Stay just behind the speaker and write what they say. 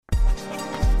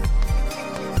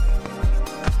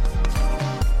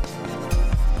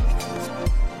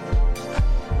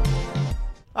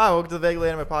Hi, welcome to the Vaguely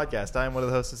Anime Podcast. I am one of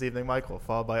the hosts this evening, Michael,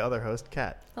 followed by other host,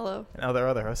 Kat. Hello. And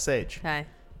other host, Sage. Hi.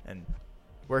 And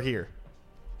we're here.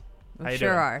 We How you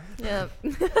sure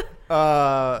doing?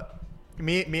 are.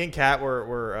 Me and Kat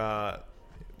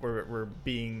were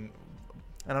being,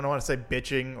 I don't want to say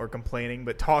bitching or complaining,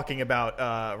 but talking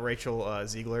about Rachel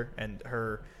Ziegler and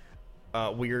her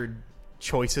weird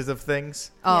choices of things.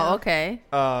 Oh, okay.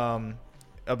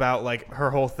 About like her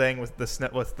whole thing with the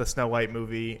Snow White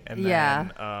movie, and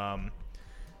then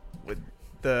with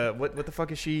the what the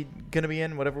fuck is she gonna be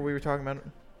in? Whatever we were talking about.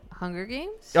 Hunger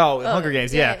Games? Oh, Hunger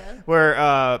Games, yeah. Where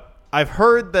I've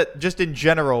heard that just in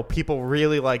general, people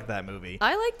really like that movie.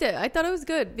 I liked it. I thought it was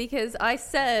good because I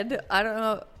said, I don't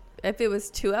know if it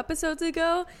was 2 episodes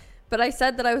ago, but I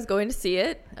said that I was going to see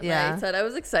it. And I said I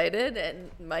was excited, and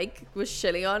Mike was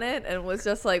shitting on it and was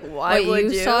just like, why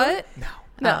would you? Saw it?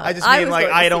 No. I just mean like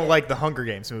I don't like the Hunger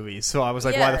Games movies, so I was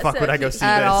like, why the fuck would I go see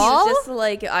at this? all? He was just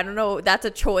like, I don't know, that's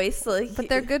a choice. Like, But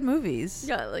they're good movies.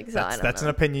 Yeah, like so That's an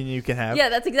opinion you can have. Yeah,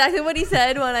 that's exactly what he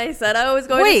said when I said I was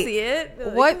going to see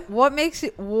it. Like, What makes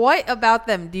it? What about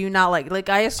them do you not like? Like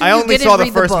I assume I only saw the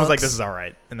read first the one. I was like, books. this is all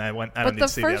right, and I went. I don't But need to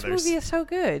see the first others. movie is so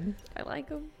good. I like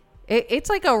him. It's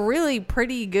like a really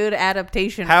pretty good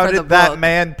adaptation. How for the did that book.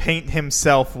 man paint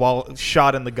himself while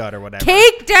shot in the gut or whatever?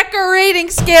 Cake decorating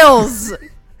skills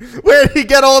Where did he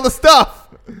get all the stuff?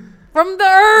 from the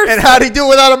earth? And how did he do it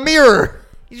without a mirror?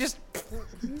 You just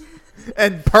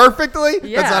And perfectly?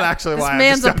 yeah. That's not actually this why.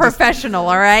 man's a professional,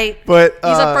 all right. But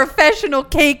He's a professional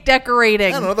cake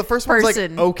decorating. I don't know. The first one's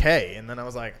person. like okay, and then I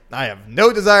was like, I have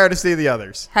no desire to see the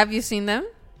others. Have you seen them?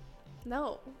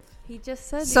 No. He just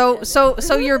said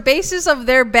So your basis of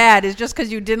their bad is just because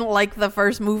you didn't like the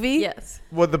first movie? Yes.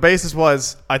 What the basis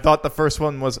was, I thought the first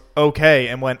one was okay,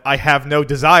 and went, I have no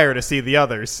desire to see the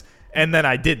others, and then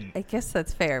I didn't. I guess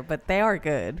that's fair, but they are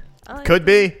good. Could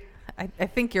be. I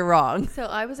think you're wrong. So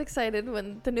I was excited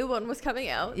when the new one was coming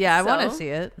out. Yeah, I want to see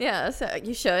it. Yeah, so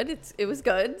you should. It was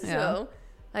good. Yeah. So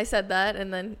I said that,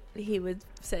 and then he was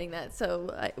saying that.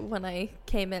 So when I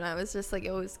came in, I was just like,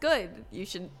 it was good. You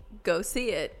should go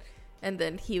see it. And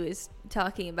then he was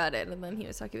talking about it, and then he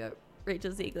was talking about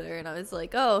Rachel Ziegler, and I was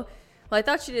like, oh, well, I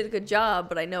thought she did a good job,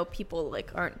 but I know people like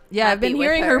aren't. Yeah, I've been happy with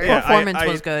hearing her Yeah, performance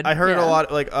was good. I heard Yeah. a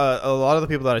lot, like a lot of the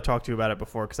people that I talked to about it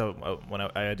before, because when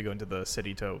I had to go into the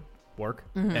city to work,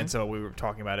 and so we were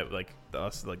talking about it, like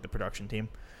the production team,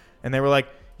 and they were like,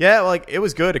 yeah, like it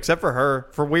was good except for her.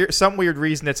 For some weird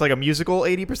reason, it's like a musical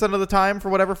 80% of the time for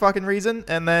whatever fucking reason,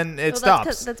 and then it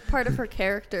stops. That's part of her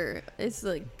character. It's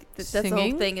like that's the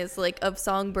whole thing is like of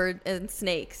Songbird and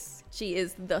Snakes. She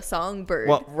is the songbird.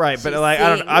 Well, right, but She like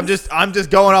I don't know. sings. I'm just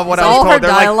going off what It's I was all told. her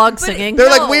They're dialogue like, singing. they're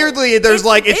No, like weirdly. There's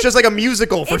it's just like a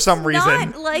musical for some reason.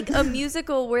 It's not like a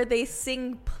musical where they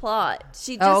sing plot.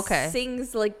 She just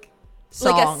sings like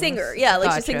a singer. Yeah,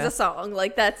 like she sings a song.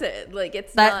 Like that's it. Like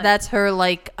it's not. That's her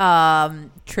like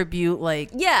tribute,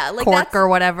 like like cork or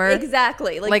whatever.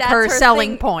 Exactly. Like that's her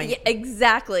selling thing. point. Yeah,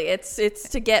 exactly. It's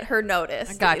to get her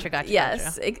noticed. Gotcha.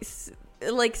 Yes.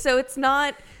 Like so, it's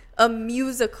not a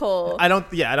musical. I don't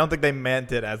think they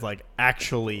meant it as like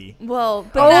actually. Well,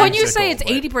 but when you say it's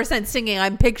 80% singing,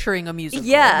 I'm picturing a musical.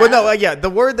 Yeah. Well, no, the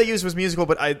word they used was musical,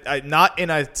 but I not in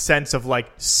a sense of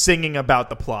like singing about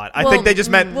the plot. I think they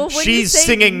just meant when you she's say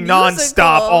singing musical,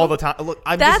 nonstop all the time. Look,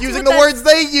 I'm just that's using what the words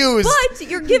they use. But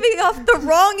you're giving off the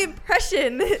wrong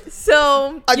impression.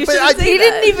 So you but shouldn't say He that.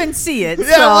 didn't even see it.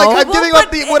 Yeah, so. like I'm giving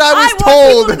up what I was want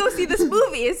told. people to go see this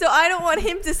movie, so I don't want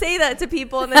him to say that to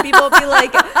people, and then people will be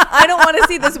like, "I don't want to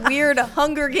see this weird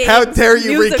Hunger Games." How dare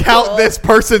you musical. recount this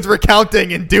person's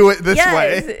recounting and do it this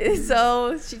way?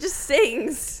 So she just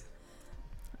sings.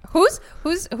 Who's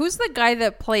the guy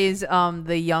that plays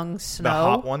the young Snow? The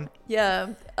hot one. Yeah.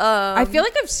 I feel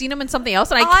like I've seen him in something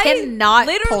else, and I cannot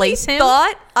place him. I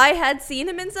thought I had seen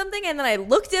him in something, and then I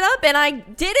looked it up, and I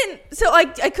didn't. So I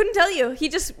couldn't tell you. He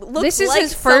just looked. This is like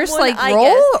his first someone, like I role,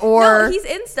 guess. or no, he's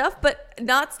in stuff, but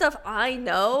not stuff I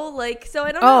know. Like, so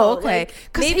I don't know. Oh, okay. Like,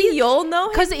 maybe you'll know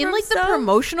him because in from like stuff. the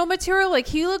promotional material, like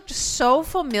he looked so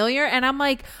familiar, and I'm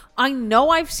like, I know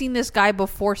I've seen this guy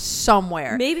before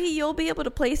somewhere. Maybe you'll be able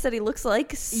to place that he looks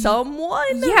like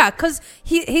someone. Yeah, because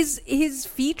his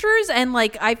features and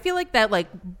like I feel like that like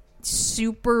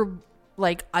super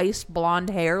like ice blonde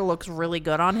hair looks really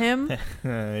good on him.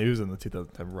 He was in the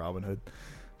 2010 Robin Hood.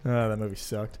 That movie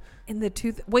sucked. In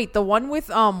the the one with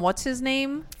what's his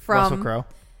name from Russell Crowe.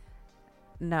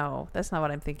 No, that's not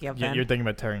what I'm thinking of. Then You're thinking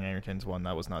about Taron Egerton's one.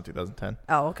 That was not 2010.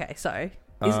 Oh, okay, sorry.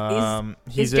 He's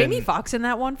Is Jamie Foxx in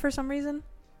that one for some reason?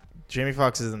 Jamie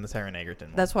Foxx is in the Taron Egerton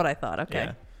one. That's what I thought.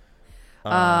 Okay.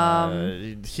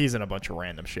 Yeah. He's in a bunch of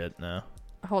random shit now.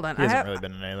 hold on. He hasn't really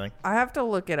been in anything. I have to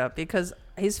look it up because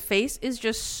his face is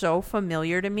just so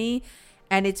familiar to me,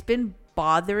 and it's been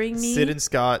bothering me. Sid and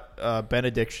Scott,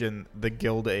 Benediction, The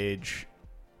Guild Age,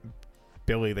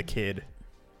 Billy the Kid.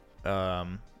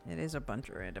 It is a bunch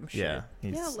of random shit. Yeah.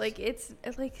 It's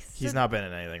like He's not been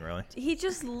in anything really. He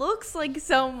just looks like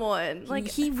someone. Like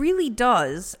he really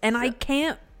does, and I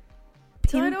can't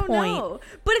pinpoint. I don't know,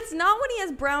 but it's not when he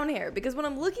has brown hair, because when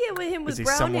I'm looking at him with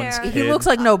brown hair, he looks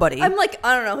like nobody. I'm like,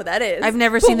 I don't know who that is. I've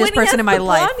never seen this person in my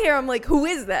life. Blonde hair, I'm like, who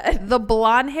is that? The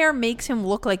blonde hair makes him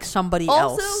look like somebody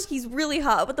else. Also, he's really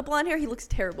hot with the blonde hair. He looks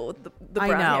terrible with the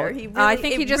brown hair. He really, I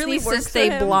think he just really needs to works stay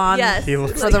for him. blonde Yes. He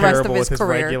looks for the rest of terrible his with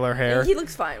career. his regular hair. He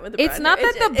looks fine with the brown hair. It's not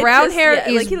that the It brown just- hair yeah,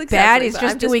 is like, he looks bad. absolutely It's fine.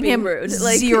 just I'm doing being him rude.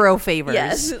 Like, zero favors.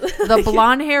 Yes. The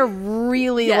blonde hair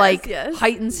really Yes.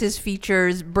 heightens his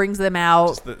features, brings them out.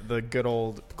 Just the good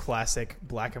old classic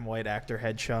black and white actor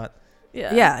headshot.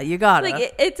 Yeah, you got it.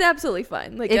 Like it's absolutely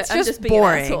fine. Like It's I'm just just being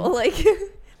boring. an asshole. Like,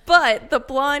 but the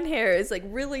blonde hair is like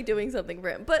really doing something for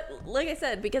him. But like I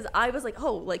said, because I was like,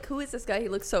 oh, like who is this guy? He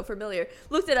looks so familiar.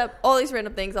 Looked it up, all these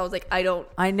random things. I was like, I know.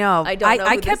 I don't know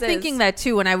I who kept this thinking is. that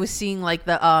too when I was seeing like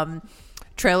the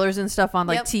trailers and stuff on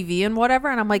like Yep. TV and whatever,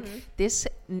 and I'm like, this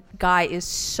guy is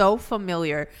so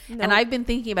familiar. No. And I've been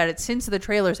thinking about it since the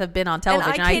trailers have been on And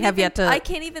television. I have yet to. I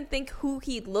can't even think who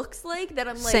he looks like. That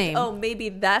I'm like, Same. oh, maybe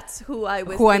that's who I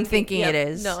was. Who I'm thinking Yep. it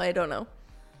is. No, I don't know.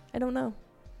 I'm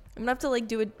gonna have to like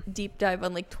do a deep dive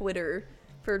on like Twitter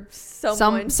for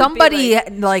someone. somebody to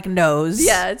be like, like knows.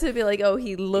 yeah, to be like, oh,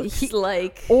 he looks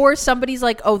like. Or somebody's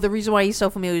like, oh, the reison why he's so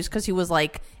familiar is because he was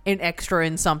like an extra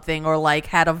in something, or like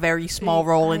had a very small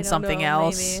role I in don't something know,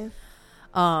 else. maybe.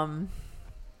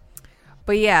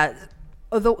 But yeah,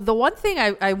 the one thing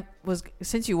I was,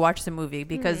 since you watched the movie,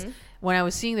 because when I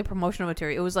was seeing the promotional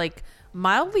material, it was like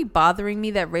mildly bothering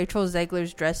me that Rachel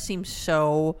Zegler's dress seems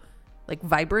so like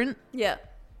vibrant. Yeah.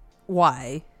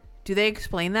 Why? Do they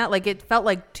explain that? Like it felt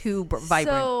like too vibrant.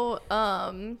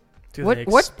 So, Do What- they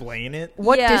what- explain it?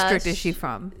 What yeah, district is she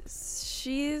from?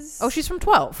 she's. Oh, she's from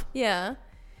 12. Yeah.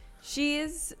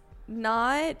 She's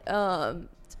not.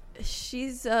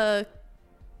 She's what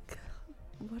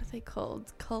are they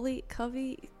called?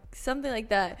 Covey, something like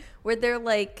that, where they're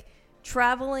like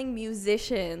traveling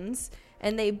musicians,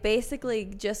 and they basically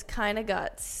just kind of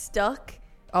got stuck.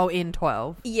 Oh, in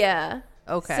 12. Yeah.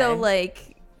 Okay. So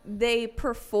like they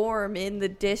perform in the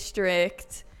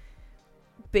district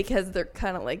because they're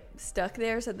kind of like stuck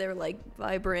there, so they're like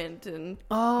vibrant and you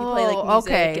play like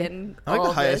music okay. and I think all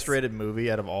the highest this. rated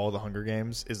movie out of all the Hunger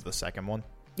Games is the second one,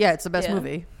 Yeah, it's the best Yeah.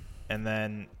 movie. and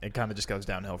then it kind of just goes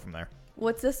downhill from there.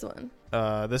 What's this one?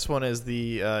 This one is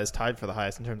is tied for the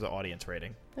highest in terms of audience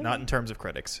rating, not Okay. in terms of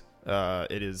critics.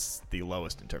 It is the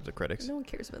lowest in terms of critics. No one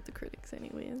cares about the critics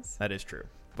anyways. That is true,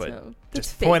 but So, that's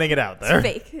just fake. pointing it out there.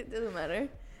 It's fake. It doesn't matter.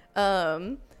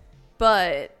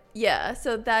 But yeah,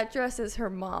 so that dress is her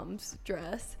mom's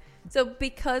dress. So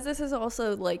because this is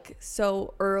also like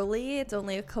so early, it's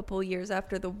only a couple years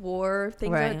after the war,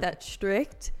 things Right. aren't that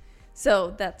strict.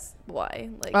 So that's why.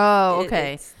 Like, Oh,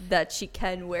 okay. it's that she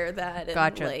can wear that. And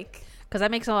Gotcha. Like, Because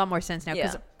that makes a lot more sense now.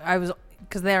 Because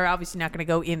because they're obviously not going to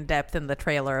go in depth in the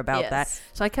trailer about that. Yes.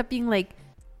 So I kept being like,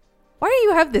 why do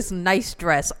you have this nice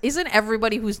dress? Isn't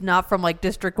everybody who's not from like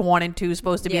District 1 and 2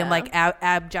 supposed to be in Yeah. like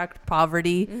abject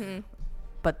poverty?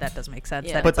 But that does make sense.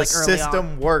 Yeah. That But it's, the like, early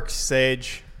system works,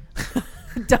 Sage. on.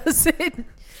 Does it?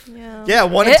 yeah. Yeah,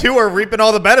 1 and 2 are reaping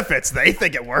all the benefits. They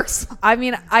think it works. I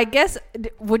mean, I guess,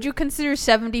 would you consider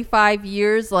 75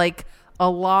 years like a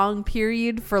long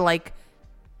period for like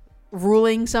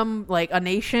ruling some like a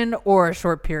nation, or a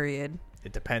short period?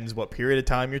 It depends what period of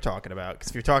time you're talking about. Because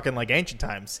if you're talking like ancient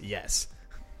times, yes.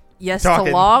 Yes Talking-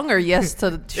 to long or yes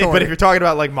to short? But if you're talking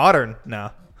about like modern,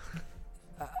 no.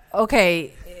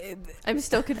 Okay. I'm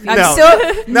still confused. I'm No. still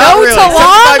Not no really. to 75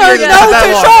 long or years is no not to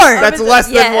that long. short. That's less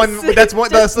than Yes. one. That's one.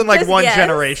 Less than like Just one yes.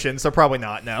 generation. So probably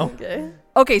not. No. Okay.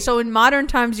 Okay, so in modern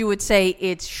times you would say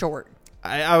it's short.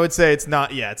 I would say it's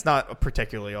not. Yeah, it's not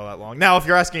particularly all that long. Now, if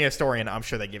you're asking a historian, I'm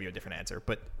sure they give you a different answer.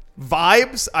 But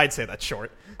vibes, I'd say that's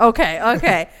short.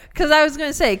 Okay. Because I was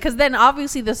going to say, because then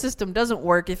obviously the system doesn't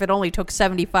work if it only took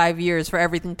 75 years for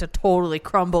everything to totally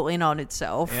crumble in on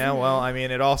itself. Yeah. Well, I mean,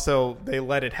 it also they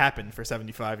let it happen for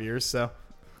 75 years. So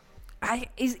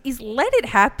Is let it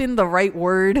happen the right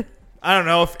word? I don't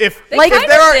know if Like- if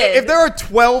kind of did. if there are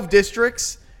 12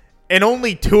 districts and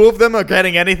only 2 of them are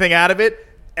getting anything out of it,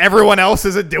 everyone else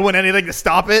isn't doing anything to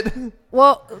stop it.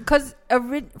 Well, because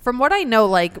from what I know,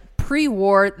 like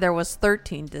pre-war, there was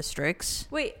 13 districts.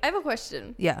 Wait, I have a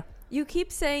question. Yeah. You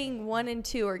keep saying 1 and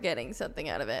 2 are getting something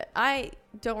out of it. I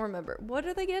don't remember. What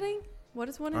are they getting? What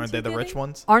is 1 and 2 Aren't they the getting? rich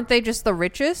ones? Aren't they just the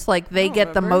richest? Like they don't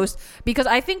get the remember. most because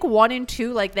I think 1 and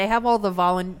 2 like they have all the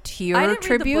volunteer I didn't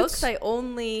tributes. read the books. I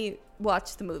only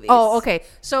watched the movies. Oh, okay.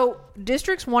 So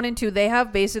districts 1 and 2 they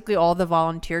have basically all the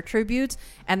volunteer tributes,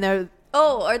 and they're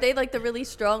Oh, are they like the really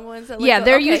strong ones? That, like, yeah, go-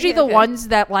 they're okay, usually the okay. ones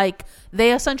that like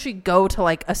they essentially go to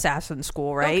like assassin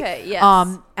school, right? Okay,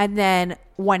 yes. And then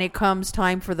when it comes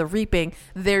time for the reaping,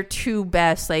 their two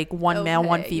best, like one male,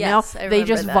 one Okay, female, yes, I they remember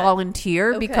just that.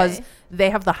 volunteer because Okay. they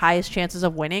have the highest chances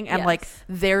of winning, and like Yes.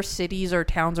 their cities or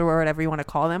towns or whatever you want to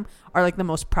call them are like the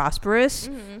most prosperous,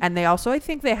 and they also I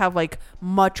think they have like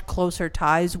much closer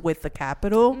ties with the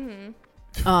capital.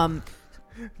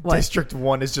 What? District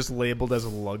 1 is just labeled as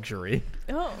luxury.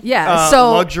 Oh. Yeah,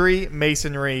 so luxury,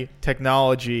 masonry,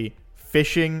 technology,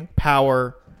 fishing,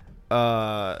 power,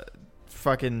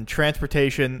 fucking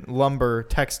transportation, lumber,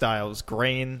 textiles,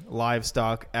 grain,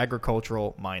 livestock,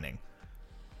 agricultural, mining.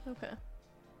 Okay.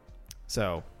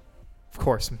 So, of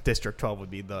course, District 12 would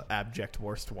be the abject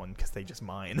worst one because they just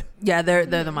mine. yeah, they're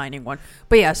the mining one.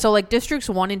 But yeah, so like districts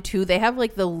 1 and 2, they have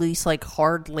like the least like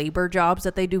hard labor jobs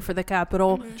that they do for the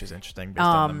capital. Which is interesting based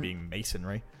on them being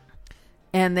masonry.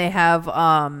 And they have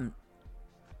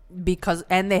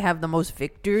they have the most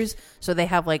victors, so they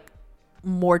have like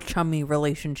more chummy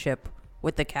relationship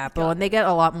with the capital, and they get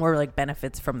a lot more like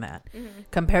benefits from that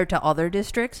compared to other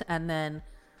districts. And then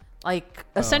like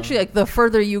essentially like the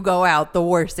further you go out, the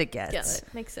worse it gets. Yeah,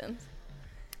 that makes sense.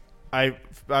 I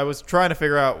was trying to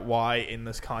figure out why in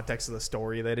this context of the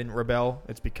story they didn't rebel.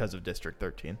 It's because of District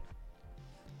 13.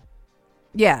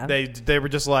 Yeah. They were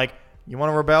just like, you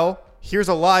want to rebel? Here's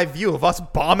a live view of us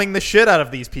bombing the shit out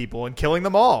of these people and killing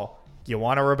them all. You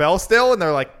want to rebel still? And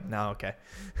they're like, no, okay.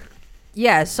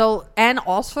 Yeah, so and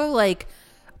also like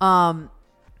the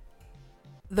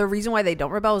reason why they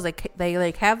don't rebel is like they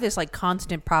like have this like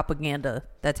constant propaganda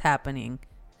that's happening.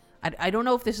 I don't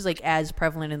know if this is like as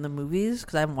prevalent in the movies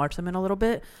because I haven't watched them in a little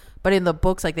bit, but in the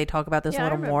books like they talk about this a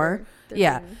little more.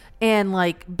 Yeah. And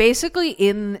like basically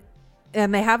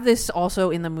and they have this also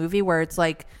in the movie where it's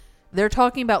like they're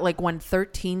talking about like when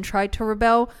 13 tried to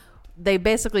rebel, they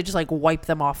basically just like wiped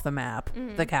them off the map,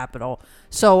 the capital.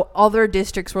 So other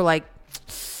districts were like,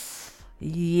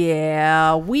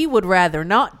 yeah, we would rather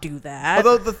not do that.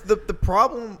 Although the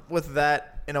problem with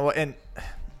that, you know, and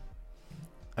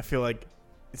I feel like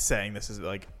saying this is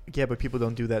like, yeah, but people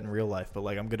don't do that in real life. But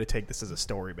like, I'm going to take this as a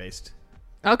story based.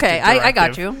 Okay, I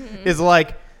got you. Is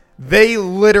like they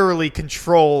literally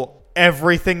control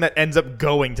everything that ends up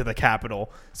going to the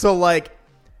capital. So like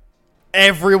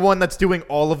everyone that's doing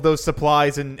all of those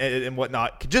supplies and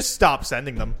whatnot could just stop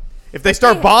sending them. If they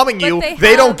start bombing you,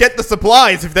 they don't get the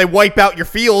supplies if they wipe out your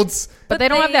fields. But they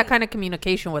don't have that kind of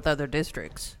communication with other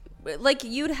districts. Like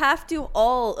you'd have to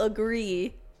all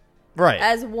agree Right.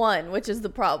 as one, which is the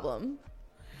problem.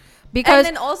 Because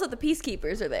And then also the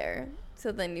peacekeepers are there.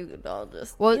 So then you could all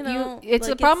just it's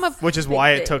the problem of Which is big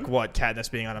why thing. it took what Katniss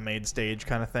being on a main stage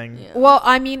kind of thing. Yeah. well,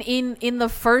 I mean in the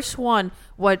first one,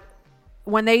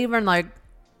 when they even like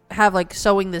have like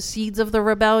sowing the seeds of the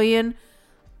rebellion,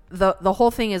 the whole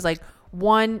thing is like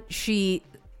one, she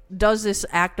does this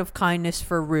act of kindness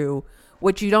for Rue,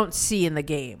 which you don't see in the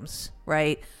games,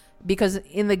 right? Because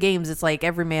in the games it's like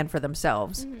every man for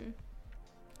themselves.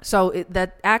 So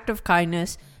that act of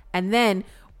kindness, and then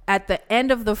at the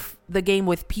end of the game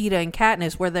with Peeta and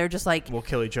Katniss, where they're just like, We'll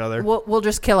kill each other. we'll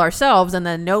just kill ourselves, and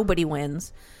then nobody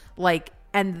wins. Like,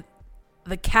 and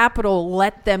the capital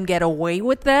let them get away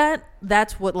with that.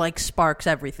 That's what like sparks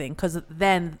everything, because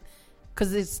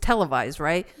it's televised,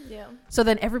 right? Yeah. So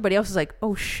then everybody else is like,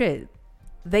 oh shit,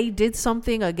 they did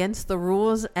something against the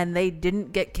rules and they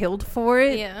didn't get killed for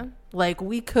it. Yeah. Like,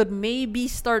 we could maybe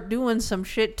start doing some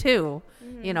shit too,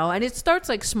 you know? And it starts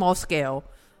like small scale.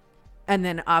 And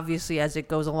then obviously as it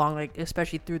goes along, like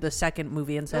especially through the second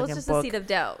movie and Well, second it's just a book. seed of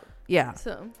doubt. Yeah.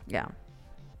 So Yeah.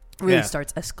 Really Yeah.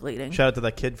 starts escalating. Shout out to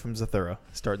that kid from Zathura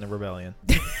starting the rebellion.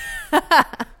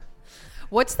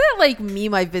 What's that like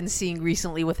meme I've been seeing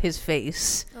recently with his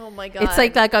face? oh my god. It's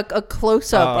like a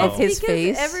close up Oh. of his because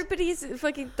face. everybody's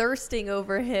fucking thirsting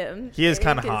over him. He is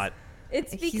kind of Because hot.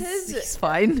 It's because he's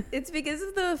fine. it's because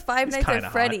of the Five He's Nights kinda at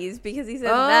hot. Freddy's, because he's in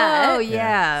Oh that.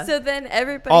 yeah. So then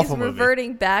everybody's Awful movie.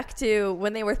 reverting back to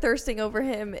when they were thirsting over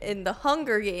him in the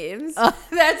Hunger Games.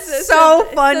 That's so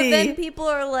funny. So then people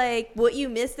are like, "What you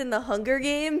missed in the Hunger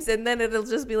Games," and then it'll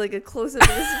just be like a close up of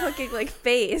his fucking like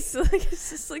face. Like it's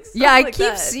just like stuff Yeah, I like keep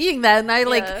that. seeing that, and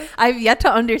Yeah. I've yet to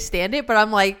understand it, but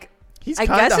I'm like, He's I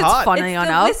kind guess of it's hot. funny It's the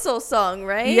enough. whistle song,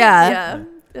 right? Yeah.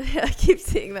 I keep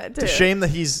seeing that too. It's a shame that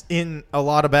he's in a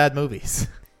lot of bad movies.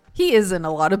 He is in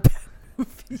a lot of bad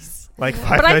movies. Like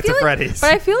Five But I Nights feel at like, Freddy's.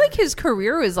 but I feel like his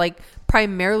career is like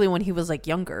primarily when he was like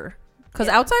younger. Because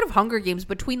outside of Hunger Games,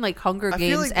 between like Hunger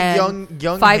Games like and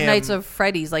young Five Ham, Nights of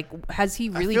Freddy's, like has he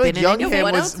really I feel been like young in Ham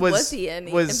anything? was he in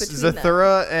between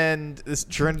Zathura and this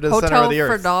Journey to the Center Hotel of the for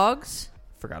Earth. Dogs?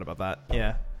 Forgot about that.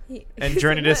 Yeah. He- And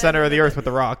Journey to the Center of the Earth with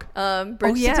The Rock.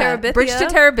 Bridge to Terabithia. Bridge to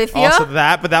Terabithia. Also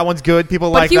that, but that one's good.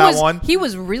 People But like he that was one. he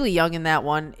was really young in that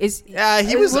one. Yeah,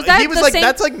 he was that the like same-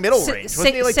 that's like middle range.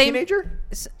 Wasn't he like same- teenager?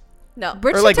 No.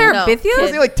 Bridge Or to like- Terabithia? No,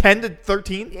 Wasn't he like 10 to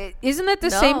 13? Isn't that the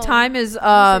No. same time as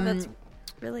That's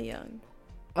really young.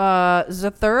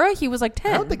 Zathura? He was like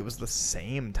 10. I don't think it was the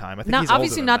same time. I think Not- he's older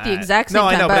obviously than not the that. exact No, same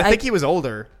I know, time, but but I think I- he was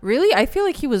older. Really? I feel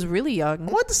like he was really young.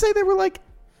 I wanted to say they were like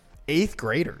 8th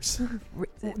graders.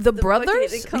 The fucking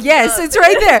brothers? it comes Yes, up. it's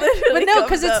right there. It literally But no,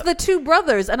 because comes it's up. the two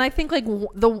brothers, and I think like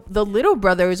the little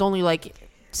brother is only like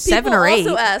 7 or 8.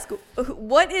 People also ask,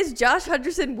 what is Josh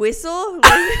Hutcherson whistle? Like,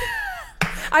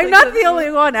 I'm like, not that's the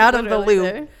only one out of the literally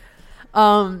loop. there.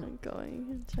 Um, I'm going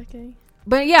and checking.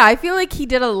 but yeah, I feel like he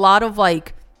did a lot of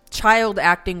like child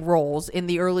acting roles in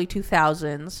the early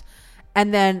 2000s,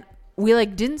 and then we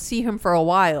like didn't see him for a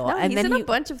while, No, and he's then in a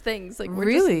bunch of things. Like we're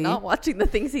Really? just not watching the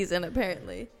things he's in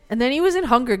apparently. and then he was in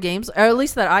Hunger Games, or at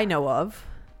least that I know of,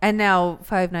 and now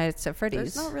Five Nights at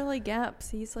Freddy's, There's not really gaps.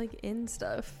 He's like in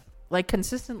stuff. like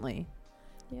consistently.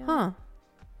 Yeah. Huh.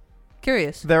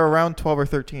 Curious. They're around 12 or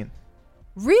 13.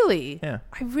 Really? Yeah.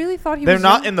 I really thought he They're was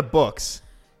not young. in the books.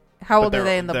 How but old are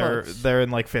they in the they're, books? They're in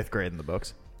like 5th grade in the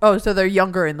books. Oh, so they're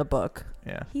younger in the book.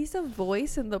 Yeah. He's a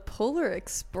voice in the Polar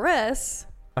Express.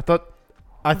 I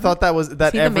thought that was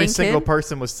that he the every main single kid?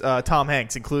 person was Tom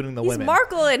Hanks, including the He's women.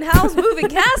 Markle in Howl's Moving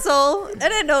Castle. I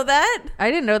didn't know that. I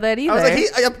didn't know that either. I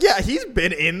was like, yeah, he's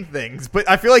been in things, but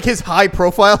I feel like his high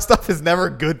profile stuff is never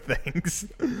good things.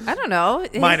 I don't know.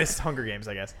 Minus Hunger Games,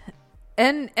 I guess.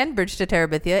 and Bridge to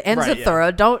Terabithia and Right,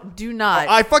 Zathura. Do not.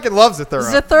 I fucking love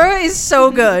Zathura. Zathura is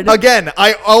so good. Again,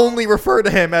 I only refer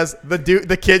to him as the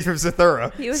kid from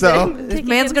Zathura. He was So in This Kicking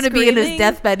man's and gonna be in his Screaming,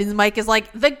 deathbed. His mic is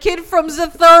like the kid from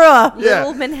Zathura. Yeah.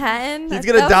 Little Manhattan. he's That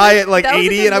gonna was die a- at like that was a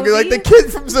 80, good and I'll be like, the movie.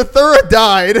 kid from Zathura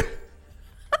died.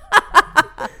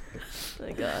 Oh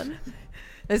my god.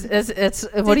 It's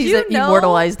what Did he's you know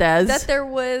immortalized as. That there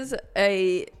was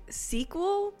a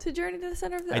sequel to Journey to the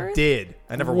Center of the I Earth? did.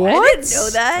 I never What? watched I it. didn't know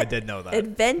that. I did know that.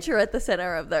 Adventure at the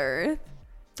Center of the Earth.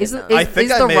 is Didn't is, know. I think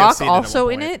is I The may have Rock seen it at also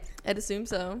one in point. it? I'd assume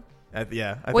so.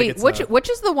 Yeah. I Wait, think it's, which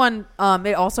is the one?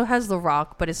 It also has The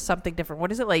Rock, but it's something different.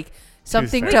 What is it like?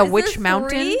 Something Fairy. to Is Witch there Mountain.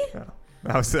 3? Oh.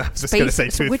 I was just gonna say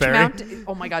Tooth Witch Fairy. Mountain.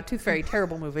 Oh my god, Tooth Fairy,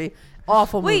 terrible movie,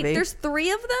 awful Wait, movie. there's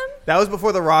 3 of them? That was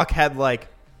before The Rock had like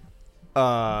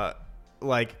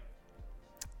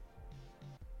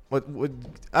what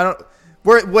I don't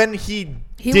where when he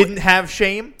didn't have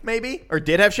shame, maybe, or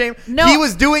did have shame. No. He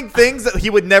was doing things that he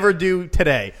would never do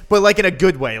today, but like in a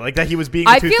good way, like that he was being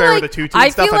a I Tooth feel Fairy like- with a tutu I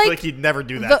and stuff. feel I feel like like he'd never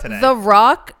do that today. The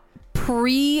Rock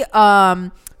pre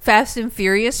Fast and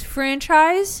Furious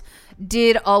franchise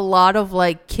did a lot of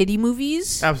like kiddie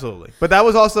movies. Absolutely, but that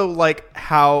was also like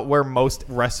where most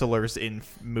wrestlers in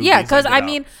movies. Yeah, because ended I up.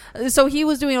 mean, so he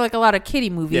was doing like a lot of kiddie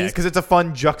yeah, movies. because it's a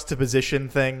fun juxtaposition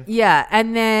thing. Yeah,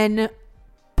 and then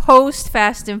post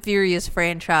Fast and Furious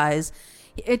franchise,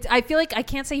 I feel like I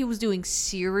can't say he was doing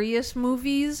serious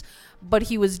movies, but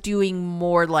he was doing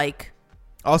more like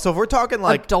Also, if we're talking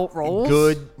like adult roles.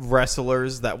 good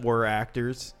wrestlers that were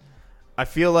actors, I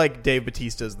feel like Dave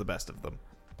Bautista is the best of them,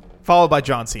 followed by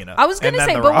John Cena. I was and gonna then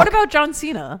say, The but Rock. what about John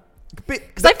Cena?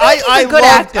 Because I feel like he's a good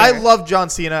actor. I love John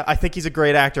Cena. I think he's a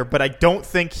great actor, but I don't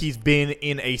think he's been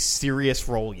in a serious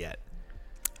role yet.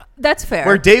 That's fair.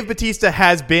 Where Dave Bautista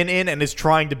has been in and is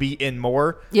trying to be in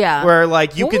more. Yeah. Where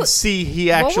like you What can was- see he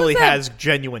what was actually that- has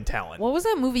genuine talent. What was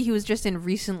that movie he was just in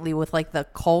recently with like the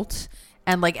cult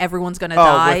and like everyone's gonna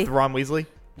die? With Ron Weasley?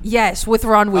 Yes, with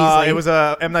Ron Weasley. It was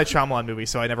a M. Night Shyamalan movie,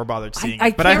 so I never bothered seeing I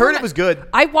it. But I can't heard remember- it was good.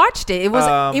 I watched it. It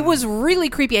Um, was really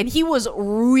creepy, and he was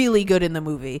really good in the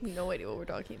movie. No idea what we're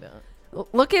talking about.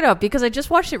 Look it up because I just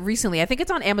watched it recently. I think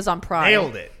it's on Amazon Prime.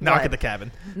 Nailed it. Knock What? at the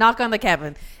cabin. Knock on the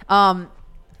cabin.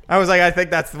 I was like, I think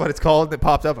that's what it's called. It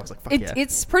popped up. I was like, fuck yeah.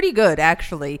 It's pretty good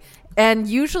actually. And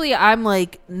usually I'm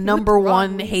like number What's wrong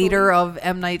one with hater of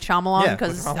M. Night Shyamalan Yeah,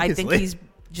 because what's wrong I with think Weasley? he's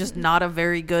just not a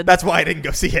very good That's why I didn't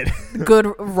go see it. good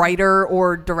writer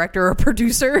or director or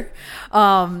producer.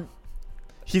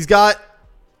 He's got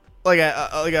like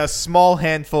a small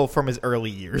handful from his early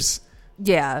years.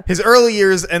 Yeah. His early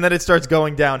years, and then it starts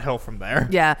going downhill from there.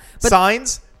 Yeah. But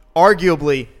Signs,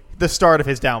 arguably the start of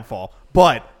his downfall.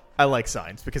 But I like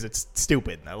Signs because it's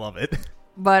stupid and I love it.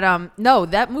 But no,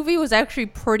 that movie was actually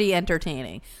pretty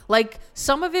entertaining. Like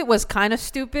some of it was kind of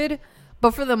stupid,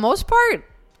 but for the most part,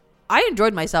 I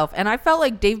enjoyed myself, and I felt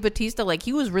like Dave Bautista, like,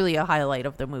 he was really a highlight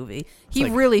of the movie. He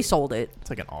really sold it. It's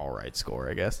like an all right score,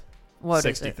 I guess. What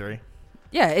 63. Is it?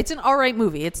 Yeah, it's an all right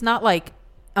movie. It's not like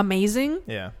amazing.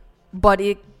 Yeah. But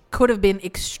it could have been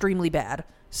extremely bad.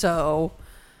 So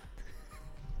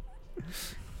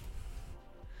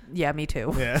yeah, me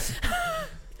too. Yeah.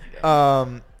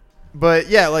 But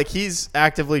yeah, like he's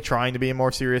actively trying to be in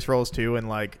more serious roles too, and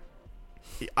like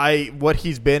what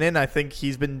he's been in, I think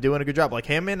he's been doing a good job. Like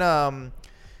him in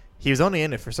he was only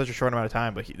in it for such a short amount of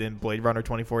time, but in Blade Runner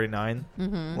 2049,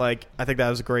 like I think that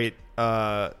was a great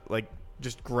like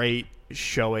just great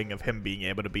showing of him being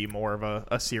able to be more of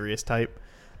a serious type.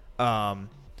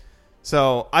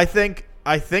 So I think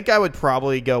I would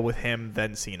probably go with him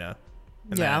then Cena.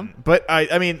 Yeah. But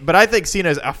I think Cena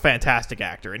is a fantastic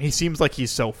actor, and he seems like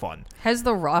he's so fun. Has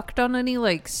The Rock done any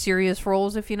like serious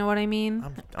roles, if you know what I mean?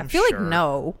 I feel like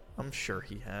no. I'm sure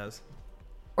he has.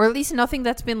 Or at least nothing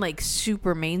that's been like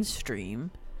super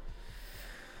mainstream.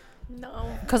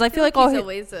 No. Because I feel like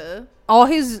all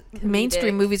his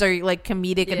mainstream movies are like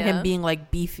comedic and him being like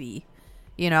beefy,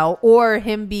 you know, or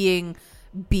him being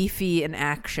beefy in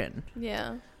action.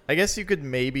 Yeah. I guess you could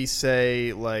maybe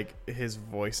say like his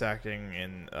voice acting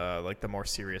in like the more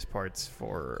serious parts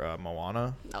for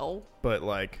Moana. No. But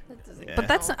like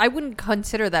But I wouldn't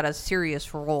consider that a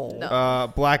serious role.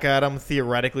 No. Black Adam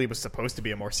theoretically was supposed to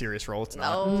be a more serious role. It's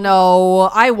not. No,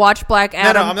 I watched Black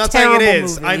Adam. No, I'm not saying it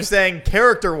is. Movie. I'm saying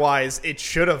character-wise, it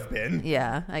should have been.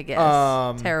 Yeah, I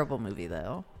guess. Terrible movie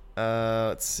though.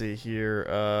 Let's see here.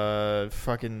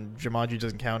 Fucking Jumanji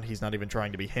doesn't count. He's not even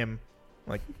trying to be him.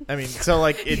 Like, I mean, so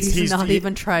like he's not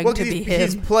even trying to be him.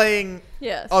 He's playing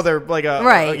other like a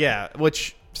right. Yeah,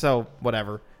 which so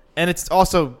whatever. And it's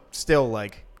also still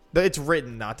like it's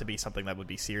written not to be something that would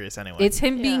be serious anyway. It's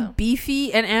him being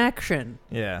beefy and action.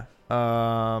 Yeah.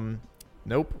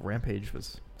 Nope. Rampage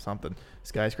was something.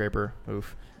 Skyscraper.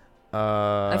 Oof.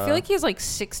 I feel like he has like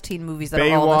 16 movies that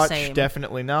Baywatch, are all the same.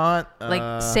 Definitely not.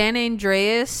 Like San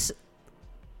Andreas,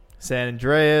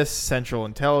 Central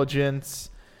Intelligence.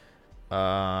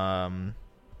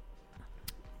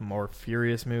 More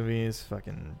Furious movies.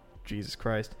 Fucking Jesus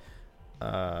Christ.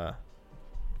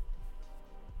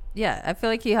 Yeah, I feel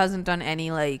like he hasn't done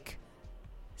any like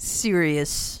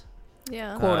serious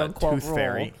quote unquote Tooth role.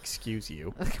 Fairy, excuse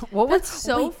you. That's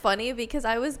so funny because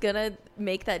I was gonna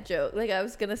make that joke. Like I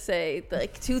was gonna say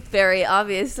like Tooth Fairy,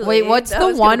 obviously. Wait, what's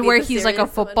the one where he's like a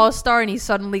football star and he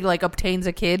suddenly like obtains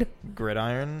a kid?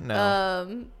 Gridiron?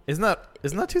 No. Isn't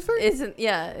that Tooth Fairy? Isn't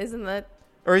that?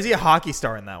 Or is he a hockey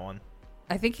star in that one?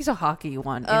 I think he's a hockey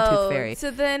one in Tooth Fairy.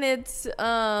 So then it's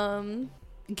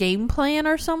Game Plan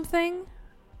or something?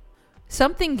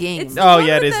 Something game. It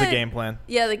is the Game Plan.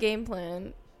 Yeah, the Game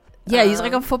Plan. Yeah, he's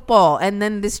like a football, and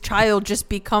then this child just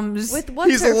becomes.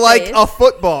 He's like a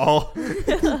football.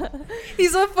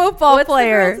 He's a football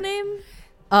player. What's the girl's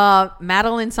name?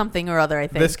 Madeline something or other. I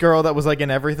think this girl that was like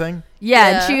in everything.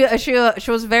 Yeah, and she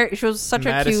was such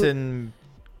Madison a cute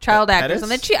child actress, Pettis?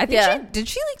 and then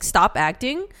she like stop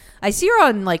acting. I see her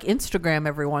on like Instagram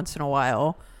every once in a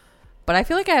while. But I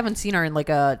feel like I haven't seen her in like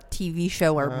a TV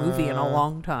show or movie in a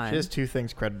long time. She has 2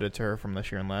 things credited to her from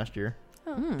this year and last year.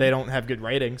 They don't have good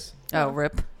ratings. Oh,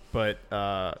 rip. But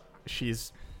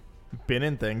she's been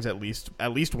in things at least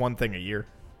one thing a year.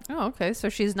 Oh, okay. So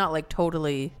she's not like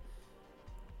totally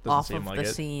off of the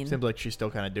scene. Seems like she's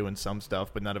still kind of doing some stuff,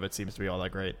 but none of it seems to be all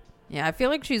that great. Yeah, I feel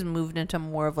like she's moved into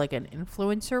more of like an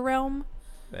influencer realm.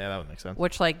 Yeah, that would make sense.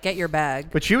 Which, like, get your bag.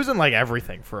 But she was in, like,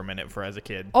 everything for a minute as a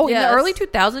kid. Oh, yes. In the early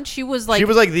 2000s, she was, like... She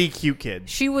was, like, the cute kid.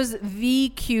 She was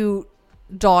the cute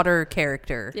daughter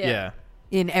character. Yeah.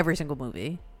 In every single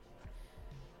movie.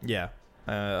 Yeah.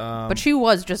 But she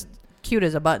was just cute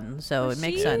as a button, so it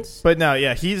makes sense. But no,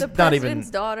 yeah, he's the not even... president's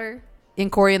daughter. In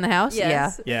Cory in the House?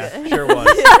 Yes. Yeah, sure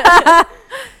was.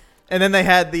 And then they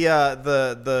had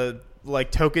the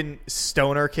like token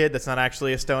stoner kid that's not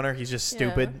actually a stoner. He's just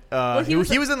stupid. Well, he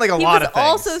was in like a lot of things.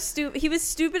 Also stupid. He was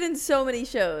stupid in so many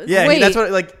shows. Yeah, that's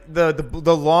what like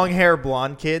the long hair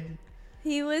blonde kid.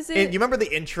 He was in. You remember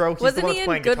the intro? He's wasn't the one he in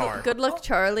playing Good, guitar. Good Luck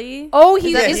Charlie? Oh,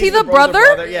 is he the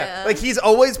brother? Yeah. Like he's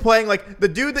always playing like the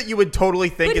dude that you would totally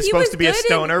think is supposed to be a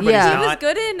stoner, but he's not. He was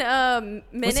good in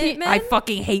Minutemen. I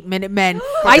fucking hate Minutemen.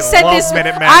 I said this before.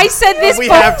 I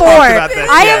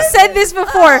have said this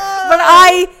before, but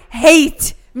I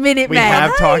hate Minutemen. We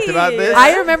have talked about this.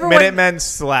 I remember Minutemen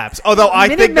slaps. Although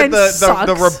I think that the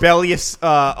sucks. rebellious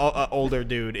older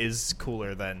dude is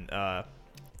cooler than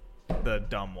the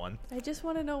dumb one. I just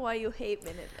want to know why you hate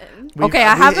Minutemen. Okay,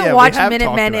 I haven't watched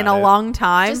Minutemen in a long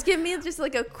time. Just give me just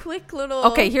like a quick little.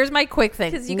 Okay, here's my quick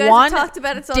thing. Because you guys have talked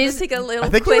about it, so I'll just take a little. I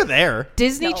think quick. you were there.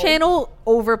 Disney Channel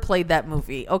overplayed that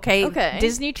movie. Okay.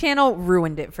 Disney Channel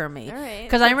ruined it for me. All right.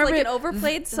 Because I remember like an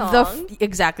overplayed song.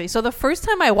 Exactly. So the first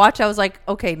time I watched, I was like,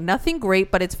 okay, nothing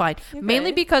great, but it's fine. Okay.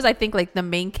 Mainly because I think like the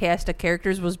main cast of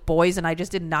characters was boys, and I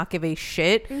just did not give a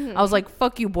shit. Mm-hmm. I was like,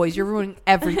 fuck you, boys. You're ruining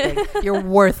everything. You're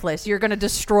worthless. You're gonna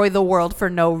destroy the world for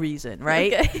no reason,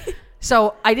 right? Okay.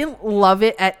 So I didn't love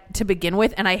it to begin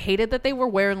with, and I hated that they were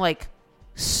wearing like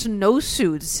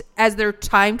snowsuits as their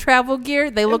time travel gear.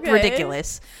 They looked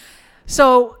ridiculous.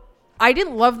 So I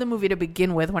didn't love the movie to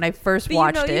begin with when I first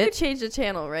watched it. You could change the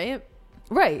channel, right?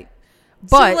 Right.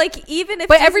 But so, like, even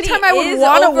if every time I would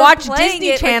want to watch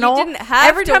Disney Channel,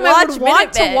 every time I would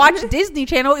want to watch Disney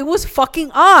Channel, it was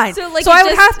fucking on. So I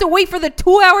would have to wait for the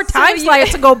 2-hour time slot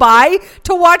to go by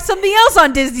to watch something else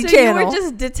on Disney Channel. You were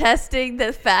just detesting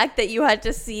the fact that you had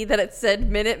to see that it said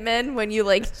Minutemen when you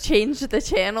like changed the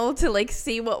channel to like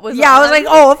see what was. Yeah, on. I was like,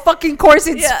 oh, fucking course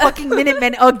it's fucking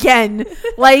Minutemen again.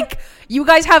 Like, you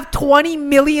guys have 20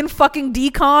 million fucking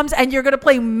DComs and you're gonna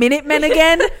play Minutemen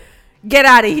again. Get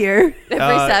out of here.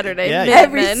 Every Saturday. Yeah,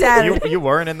 every Saturday. You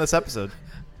weren't in this episode.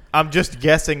 I'm just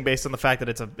guessing based on the fact that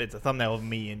it's a thumbnail of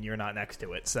me and you're not next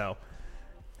to it. So,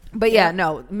 but yeah,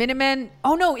 no, Minutemen.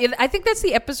 Oh no, I think that's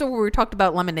the episode where we talked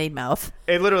about Lemonade Mouth.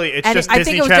 It's just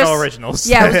Disney Channel originals.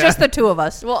 Yeah, it was just the two of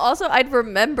us. Well, also I'd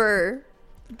remember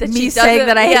that me saying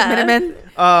that I hate Minutemen.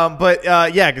 But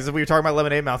because we were talking about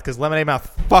Lemonade Mouth, because Lemonade Mouth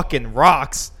fucking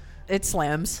rocks. It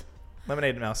slams.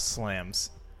 Lemonade Mouth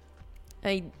slams.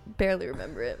 I barely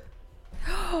remember it.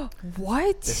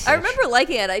 What? I remember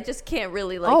liking it. I just can't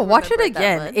really like. Oh, watch it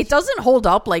again. It doesn't hold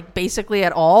up like basically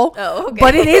at all. Oh, okay.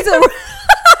 But it is a.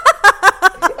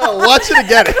 Oh, watch it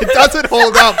again. It doesn't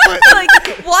hold up. But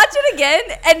like, watch it again,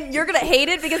 and you're gonna hate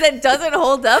it because it doesn't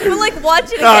hold up. But like, watch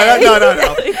it again.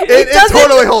 No. It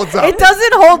totally holds up. It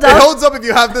doesn't hold up. It holds up if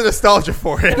you have the nostalgia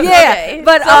for it. Yeah, okay.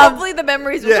 But so hopefully the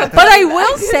memories will come But I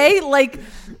will say, like.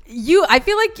 I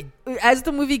feel like as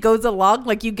the movie goes along,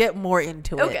 like you get more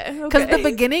into it. Okay. Because the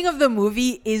beginning of the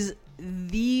movie is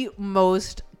the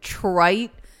most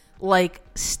trite, like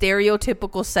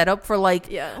stereotypical setup for like,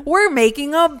 we're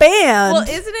making a band. Well,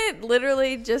 isn't it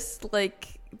literally just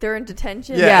like they're in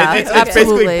detention? Yeah, it's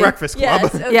basically Breakfast Club.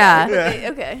 Yes, okay. Yeah.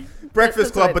 Okay.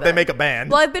 Breakfast Club, but they make a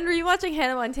band. Well, I've been rewatching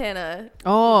Hannah Montana.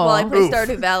 Oh, while I play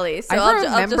Stardew Valley. So I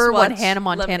remember when Hannah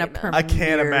Montana premiered. I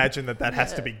can't imagine that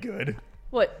has to be good.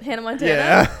 What, Hannah Montana?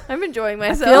 Yeah. I'm enjoying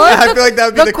myself. I feel like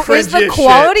that would be the cringiest Is the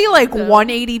quality shit. Like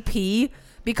 180p?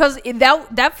 Because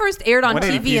that first aired on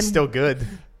 180p TV. is still good.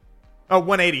 Oh,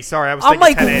 180. Sorry, I was I'm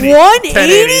thinking like 1080.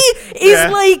 180 is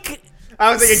like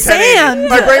I was thinking sand. 1080.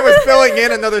 My brain was filling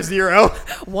in another 0.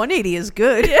 180 is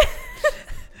good. Yeah.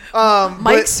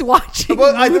 Mike's watching.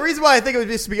 But the reason why I think it would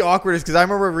just be awkward is because I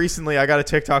remember recently I got a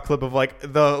TikTok clip of like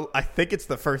I think it's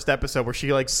the first episode where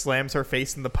she like slams her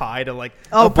face in the pie to like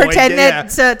pretend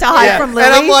to hide from Lily.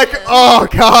 And I'm like, oh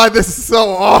god, this is so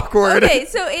awkward. Okay,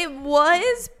 so it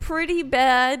was pretty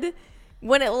bad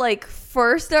when it like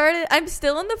first started. I'm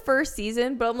still in the first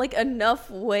season, but I'm like enough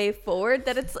way forward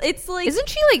that it's like. Isn't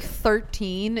she like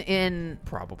 13 in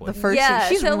probably the first season?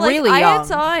 She's so, really young. young. I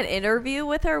saw an interview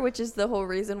with her, which is the whole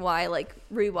reason why I like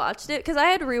rewatched it, because I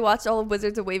had rewatched all of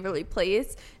Wizards of Waverly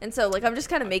Place, and so like I'm just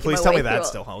kind of making. Please my tell way me through that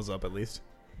still holds up at least.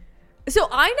 So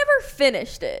I never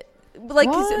finished it. Like,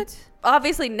 what?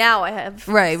 Obviously now I have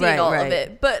seen all of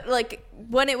it, but like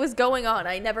when it was going on,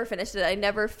 I never finished it. I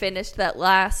never finished that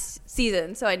last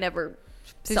season, so I never.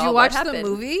 Did you watch the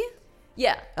movie?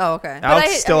 Yeah. Oh, okay. Alex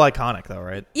is still iconic though,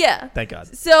 right? Yeah. Thank God.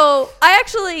 So I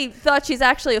actually thought she's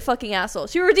actually a fucking asshole.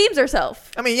 She redeems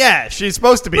herself. I mean, yeah, she's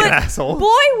supposed to be an asshole. Boy,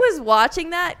 was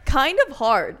watching that kind of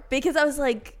hard because I was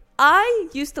like, I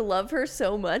used to love her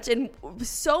so much and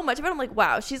so much of it. I'm like,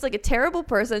 wow, she's like a terrible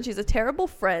person. She's a terrible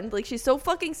friend. Like, she's so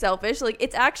fucking selfish. Like,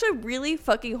 it's actually really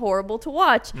fucking horrible to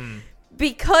watch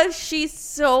because she's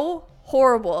so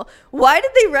horrible. Why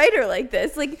did they write her like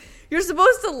this? Like, you're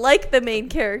supposed to like the main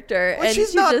character. Well, and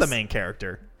she's not the main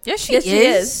character. Yes, she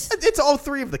is. It's all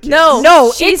three of the kids.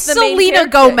 No, she's it's the main Selena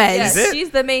character. Gomez. Yes,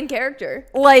 she's the main character.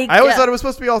 Like, I always thought it was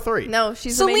supposed to be all three. No,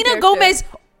 she's Selena the main character. Gomez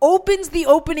opens the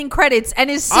opening credits and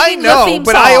is I singing know, the theme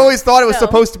but song. I always thought it was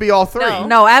supposed to be all three.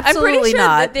 No, absolutely I'm pretty sure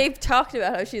not. that they've talked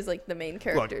about how she's like the main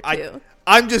character too.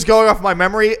 I'm just going off my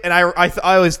memory, and I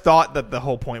always thought that the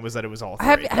whole point was that it was all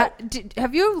three.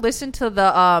 Have you listened to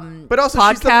the but also,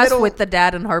 she's the podcast middle... with the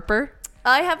dad and Harper?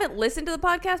 I haven't listened to the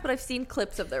podcast, but I've seen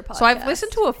clips of their podcast. So I've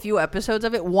listened to a few episodes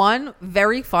of it. One,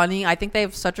 very funny. I think they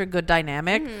have such a good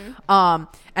dynamic. And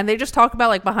they just talk about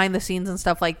like behind the scenes and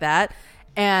stuff like that.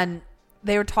 And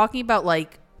they were talking about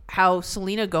like how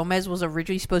Selena Gomez was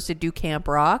originally supposed to do Camp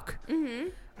Rock.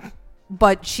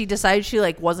 But she decided she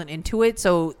like wasn't into it,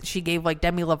 so she gave like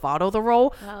Demi Lovato the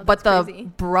role. Wow, but the crazy.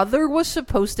 brother was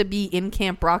supposed to be in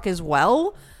Camp Rock as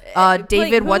well. Playing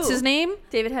David, who? what's his name?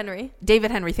 David Henry.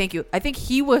 David Henry, thank you. I think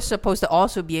he was supposed to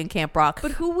also be in Camp Rock.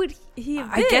 But who would he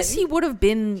have been? I guess he would have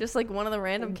been just like one of the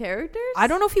random characters. I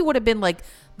don't know if he would have been like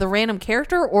the random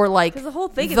character or like because the whole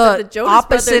thing is that the Jonas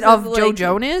opposite Brothers of is, Joe like,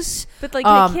 Jonas. But like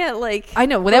they can't like. I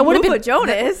know that would have been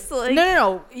Jonas. Like,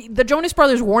 no. The Jonas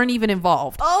Brothers weren't even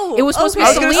involved. Oh, it was supposed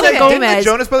okay. to be Selena Gomez. Didn't the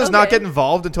Jonas Brothers not get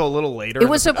involved until a little later? It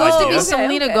was supposed to be idea?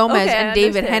 Selena okay, Gomez okay, and I David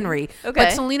understand. Henry. Okay.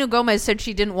 But Selena Gomez said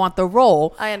she didn't want the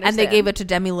role. I And they understand. gave it to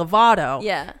Demi Lovato.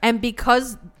 Yeah. And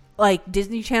because like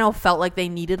Disney Channel felt like they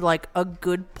needed like a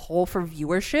good pull for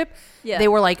viewership, they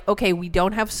were like, okay, we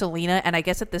don't have Selena. And I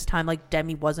guess at this time, like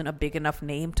Demi wasn't a big enough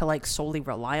name to like solely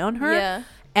rely on her. Yeah.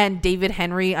 And David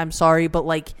Henry, I'm sorry, but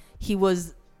like he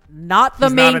was not the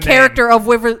He's main not a character name. of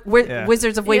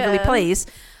Wizards of Waverly Yeah. Place.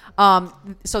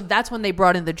 So that's when they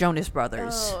brought in the Jonas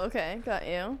Brothers. Oh, okay, got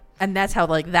you. And that's how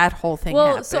like that whole thing Well,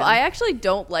 happened. so I actually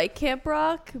don't like Camp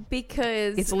Rock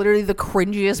because It's literally the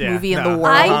cringiest Yeah, movie in no. the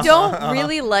world. I don't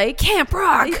really like Camp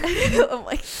Rock. I'm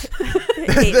like,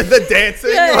 the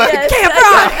dancing. Yeah, like, yes, Camp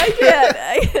I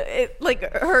can't. It like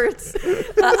hurts.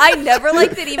 I never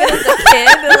liked it even as a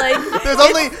kid. Like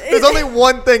there's only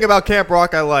one thing about Camp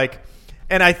Rock I like,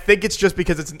 and I think it's just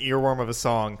because it's an earworm of a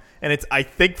song, and it's I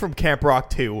think from Camp Rock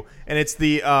 2, and it's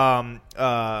the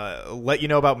 "Let You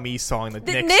Know About Me" song that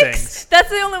Nick sings. That's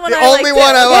the only one. The I like only too.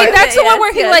 one I like. Wait, that's the one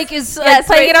where he yes. like is Yes,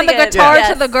 playing it on the right, guitar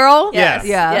yes. to the girl. Yes.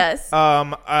 Yeah. Yes.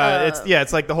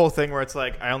 It's like the whole thing where it's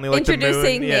like I only like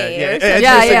Introducing the moon. me or Yeah, something.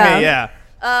 introducing Yeah. me.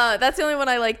 Yeah. That's the only one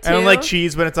I like too. I don't like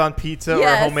cheese when it's on pizza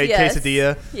or homemade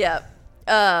quesadilla. Yeah.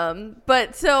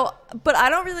 But I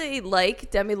don't really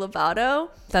like Demi Lovato.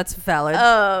 That's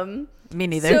valid. Me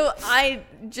neither. So I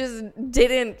just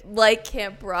didn't like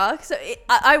Camp Rock. So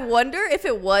I wonder if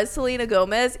it was Selena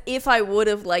Gomez, if I would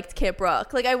have liked Camp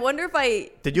Rock. Like I wonder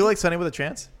if Did you like Sunny with a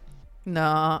Chance?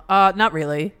 No, not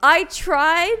really. I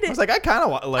tried. I was like, I kind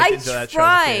of like into that show.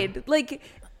 tried. Like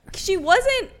she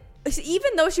wasn't.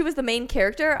 Even though she was the main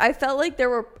character, I felt like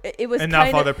it was Enough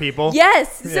kinda, other people?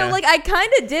 Yes, Yeah. so like I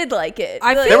kind of did like it.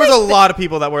 I Like, feel There was like a lot of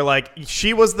people that were like,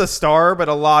 she was the star, but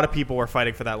a lot of people were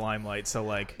fighting for that limelight. So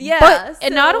like, yeah, But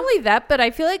and so- not only that, but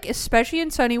I feel like especially in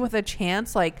Sunny with a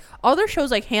Chance, like other shows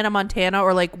like Hanna Montana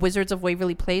or like Wizards of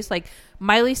Waverly Place, like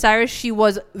Miley Cyrus, she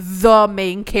was the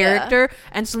main character,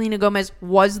 and Selena Gomez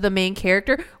was the main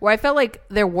character. Where I felt like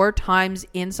there were times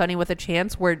in Sunny with a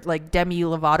Chance where like Demi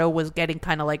Lovato was getting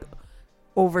kind of like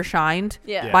overshined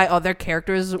Yeah. by other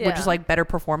characters, which Yeah. is like better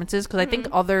performances, because I think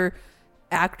other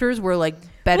actors were like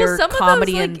better some of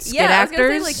comedy those, and like, skit yeah, I was gonna say,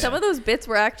 actors. like some of those bits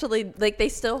were actually like they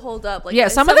still hold up. Like Yeah,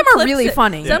 some of them are clips really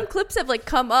funny. Some clips have like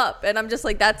come up, and I'm just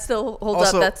like that still holds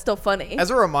Also, up. That's still funny.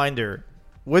 as a reminder,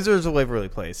 Wizards of Waverly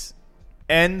Place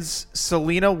ends.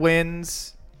 Selena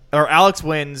wins, or Alex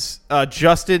wins.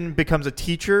 Justin becomes a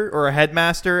teacher or a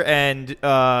headmaster, and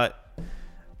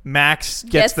Max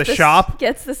gets the shop.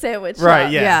 Gets the sandwich. Right,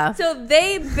 shop. yeah. So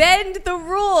they bend the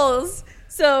rules.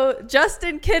 So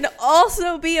Justin can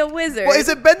also be a wizard. Well, is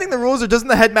it bending the rules, or doesn't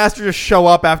the headmaster just show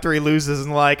up after he loses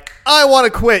and like, I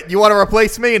want to quit. You want to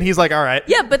replace me? And he's like, all right.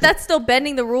 Yeah, but that's still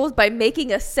bending the rules by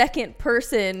making a second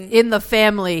person. in the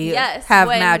family Yes, have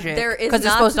when magic there is because it's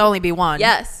not- supposed to only be one.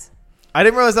 Yes. I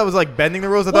didn't realize that was like bending the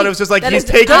rules. I thought Wait, it was just like that he's is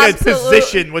taking a absolute-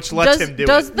 position which lets him do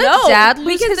does it. the dad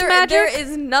lose because his magic? there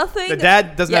is nothing. The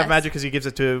dad doesn't have Yes. magic because he gives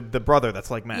it to the brother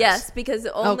that's like Max. Yes, because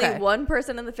only Okay. one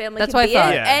person in the family That's can what I be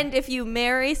thought. it. Yeah. And if you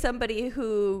marry somebody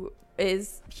who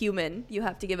is human, you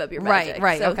have to give up your Right, magic.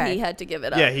 right, So okay. he had to give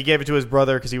it up. Yeah, he gave it to his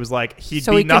brother because he was like, he'd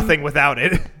So be he can- nothing without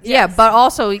it. Yeah, Yes. but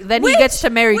also then Which- he gets to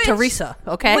marry which- Teresa.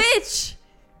 Okay, Which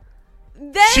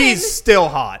then She's still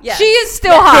hot. Yeah. she is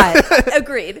still hot.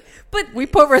 agreed. But We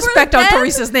put for respect on them-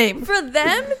 Teresa's name. For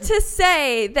them to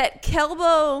say that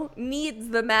Kelbo needs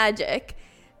the magic,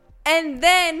 and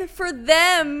then for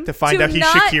them To find out he's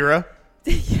not, Shakira.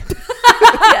 Yes.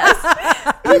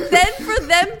 But then for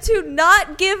them to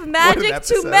not give magic to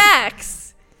episode.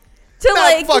 Max.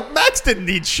 Fuck, Max didn't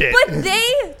need shit. But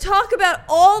they talk about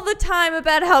all the time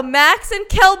about how Max and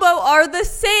Kelbo are the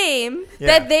same,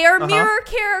 that they are mirror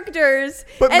characters,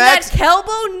 but and Max, that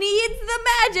Kelbo needs the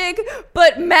magic,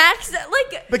 but Max,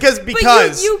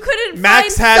 because you couldn't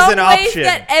Max find has some an ways option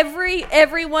that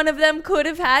every one of them could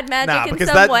have had magic in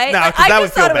some way. I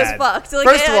just thought it was fucked.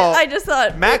 First of all, I just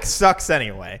thought Max sucks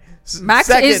anyway. Max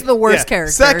is the worst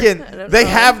character. Second, they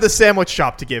have the sandwich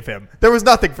shop to give him. There was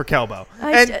nothing for Kelbo.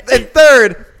 And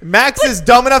third, Max is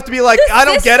dumb enough to be like, I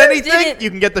don't get anything. You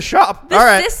can get the shop. The all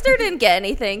right. sister didn't get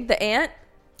anything. The aunt.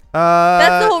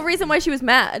 That's the whole reason why she was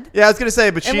mad. Yeah, I was gonna say,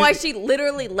 but and why she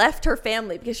literally left her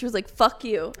family because she was like, "Fuck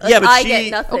you." Yeah, but I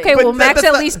get nothing. Okay, well, Max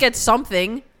at least gets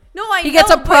something. No, he gets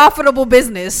a profitable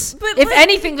business. But if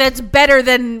anything, that's better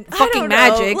than fucking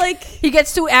magic. Like, he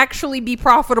gets to actually be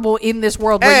profitable in this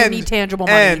world where you need tangible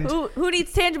money. Who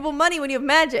needs tangible money when you have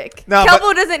magic? No,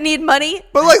 Kelbo doesn't need money.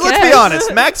 But let's be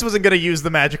honest, Max wasn't gonna use the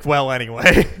magic well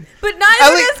anyway. But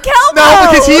neither does Kelbo. No,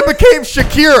 because he became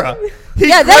Shakira. He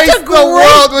graced the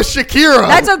world with Shakira.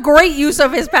 That's a great use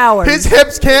of his powers. His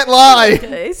hips can't lie.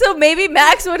 Okay, so maybe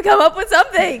Max would come up with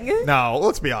something. No,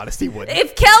 let's be honest, he wouldn't.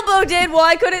 If Kelbo did,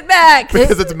 why couldn't Max?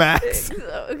 Because it's Max.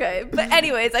 Okay, but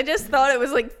anyways, I just thought it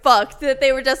was like fucked that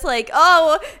they were just like,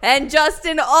 oh, and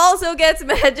Justin also gets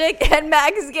magic and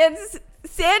Max gets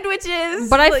sandwiches.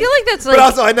 But I feel like that's like... But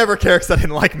also, I never cared because I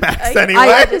didn't like Max anyway.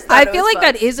 I feel like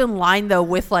that is in line, though,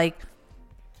 with like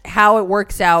how it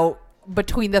works out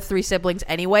between the three siblings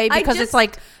anyway, because it's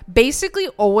like basically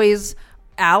always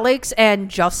Alex and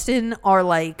Justin are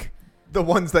like the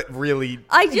ones that really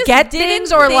get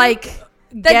things or like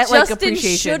that get like Justin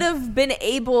appreciation. should have been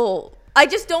able. I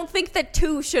just don't think that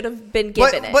two should have been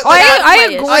given it. But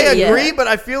I agree, but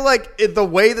I feel like the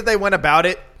way that they went about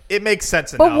it, it makes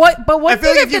sense enough. But what I feel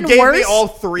like if you gave worse? me all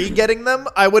three getting them,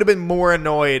 I would have been more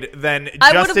annoyed than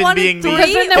I Justin being three,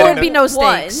 because then there would be no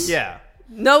stakes. Yeah.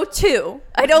 No two.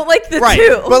 I don't like the right.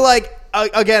 two. But like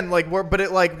again, like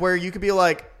where you could be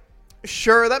like,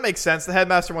 sure, that makes sense. The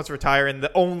headmaster wants to retire, and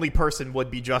the only person would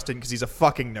be Justin because he's a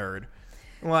fucking nerd.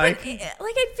 Like I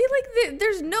feel like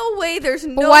there's no way. There's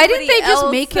no. Why didn't they just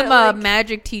make him a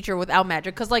magic teacher without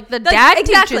magic? Because like the dad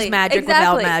teaches magic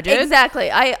without magic.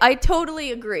 Exactly. I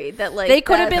totally agree that like they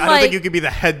could have been I don't think you could be the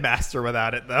headmaster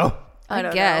without it though. I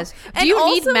guess. Know. Do you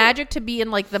need magic to be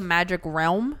in like the magic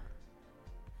realm?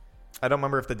 I don't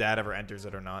remember if the dad ever enters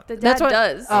it or not. The dad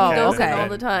does. Oh, he goes okay. in all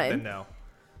the time. Then no.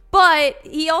 But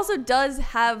he also does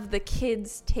have the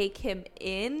kids take him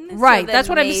in. Right. That's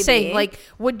what I'm saying. Like,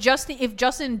 would Justin, if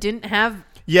Justin didn't have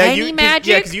any magic?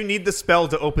 Yeah, because you need the spell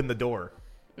to open the door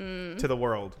to the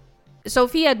world. So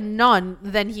if he had none,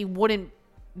 then he wouldn't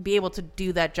be able to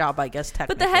do that job, I guess,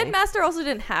 technically. But the headmaster also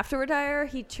didn't have to retire.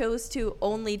 He chose to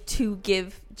only to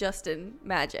give Justin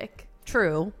magic.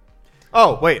 True.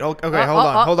 Oh, wait. Okay,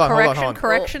 hold on.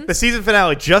 Correction. The season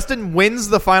finale, Justin wins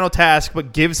the final task,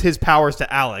 but gives his powers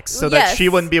to Alex so that she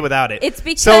wouldn't be without it. It's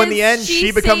because so in the end,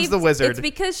 she becomes the wizard. It's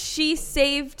because she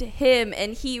saved him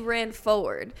and he ran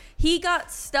forward. He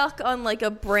got stuck on like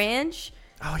a branch.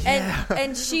 Oh, yeah.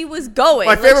 And she was going.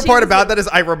 My favorite part about that is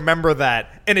I remember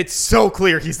that, and it's so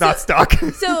clear he's not stuck.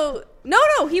 So...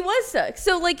 No, he was stuck.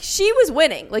 So, like, she was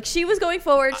winning. Like, she was going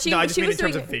forward. I just mean was in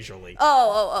terms of visually.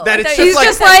 Oh. That it's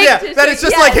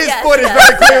just like his foot is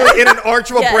very clearly in an arch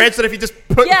of a branch that if he just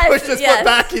pushed his foot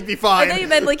back, he'd be fine. I thought you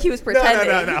meant like he was pretending.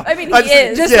 No. I mean, he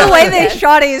is. Just the way they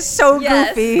shot it is so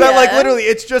goofy. That, like, literally,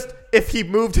 it's just if he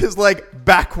moved his leg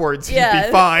backwards, he'd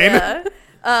be fine.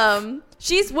 Yeah.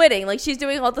 She's winning. Like, she's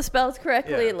doing all the spells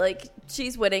correctly. Yeah. Like,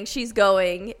 she's winning. She's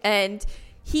going. And...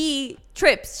 he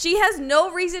trips. She has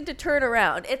no reason to turn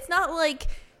around. It's not like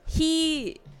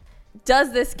he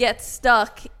does this, gets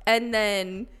stuck, and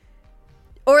then...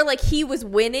 or like he was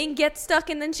winning, gets stuck,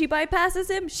 and then she bypasses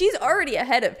him. She's already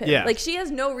ahead of him. Yeah. Like, she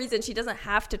has no reason. She doesn't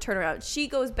have to turn around. She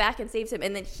goes back and saves him,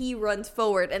 and then he runs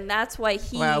forward, and that's why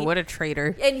he... wow, what a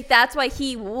traitor. And that's why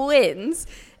he wins.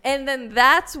 And then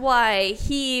that's why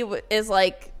he is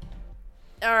like...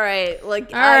 all right,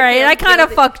 I kind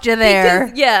of fucked you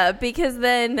there. Because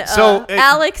then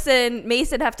Alex and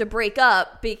Mason have to break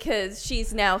up because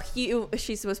she's now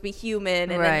she's supposed to be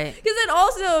human, and right? Because then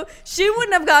also she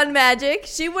wouldn't have gotten magic,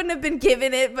 she wouldn't have been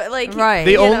given it, but like right.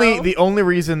 The only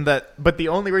reason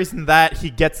that he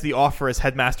gets the offer as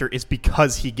headmaster is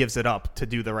because he gives it up to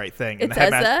do the right thing. And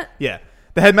says that? Yeah,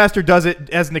 the headmaster does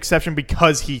it as an exception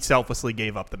because he selflessly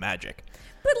gave up the magic.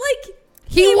 But like.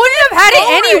 He wouldn't have had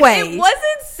it anyway. It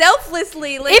wasn't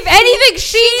selflessly. Like, if anything,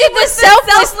 she did the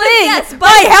selfless thing yes, by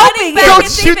helping him. Don't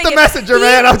shoot the messenger,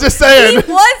 man. I'm just saying.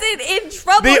 He wasn't in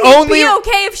trouble. He'd be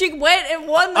okay if she went and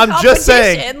won the competition. I'm just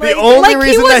saying. Like, the only like,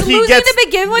 reason that he he was gets losing to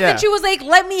begin with, and she was like,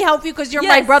 "Let me help you because you're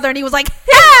my Yes. brother," and he was like,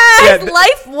 his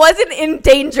life wasn't in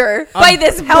danger by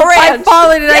this "Help! branch. I've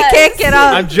fallen and I Yes. can't get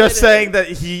up." I'm just saying that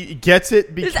he gets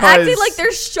it because It's acting like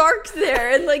there's sharks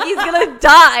there and like he's gonna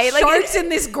die. Like Sharks in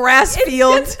this grass it's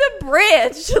field. just a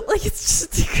branch. Like it's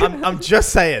just. I'm just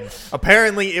saying.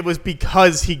 Apparently, it was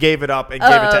because he gave it up and gave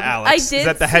it to Alex. I Is did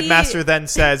that the see- headmaster then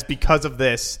says, because of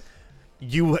this,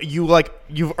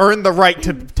 you've earned the right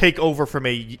to take over for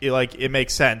me. Like, it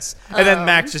makes sense. And then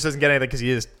Max just doesn't get anything because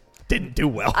he just didn't do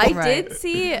well. I Right. did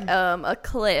see a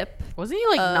clip. Wasn't he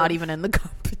like not even in the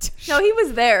competition? No, he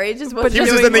was there. He just wasn't. he was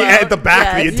just doing in well. at the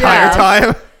back the Yes. entire Yeah.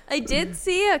 time. I did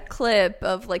see a clip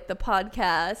of like the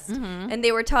podcast, and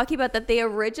they were talking about that they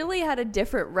originally had a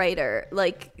different writer,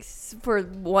 like for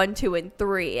 1, 2, and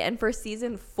 3, and for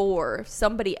season 4,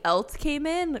 somebody else came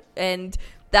in, and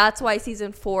that's why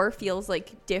season 4 feels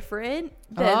like different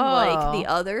than like the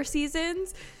other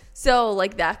seasons. So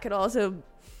like that could also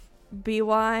be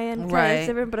why and kind of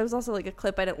different. But it was also like a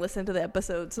clip. I didn't listen to the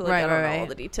episode, so like I don't know all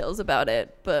the details about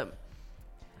it, but.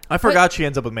 I forgot she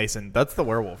ends up with Mason. That's the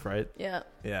werewolf, right? Yeah.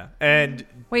 Yeah. And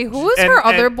wait, who was her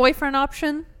other boyfriend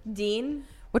option? Dean.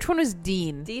 Which one was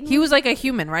Dean? He was like a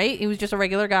human, right? He was just a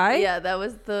regular guy. Yeah, that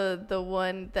was the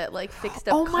one that like fixed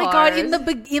up. Oh my god! In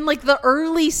like the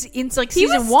early in like he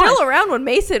season was 1, still around when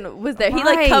Mason was there. He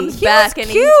like Right. comes He back was and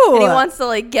cute. he wants to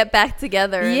like get back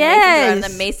together. And Yes. and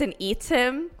then Mason eats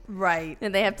him, right?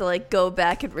 and they have to like go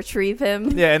back and retrieve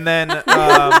him. yeah,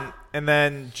 and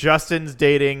then Justin's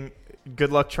dating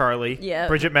Good Luck Charlie. Yeah.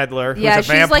 Bridget Medler, who's Yeah, a she's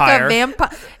vampire. like a vampire.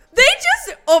 They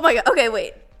just oh my god. Okay,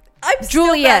 wait. I'm still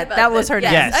Juliet, mad about that was this. her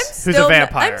name. Yes, I'm who's still a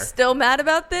vampire. I'm still mad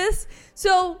about this.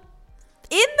 So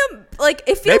in the like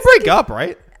it They feels break like up,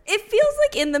 right? it feels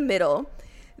like in the middle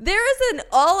there is an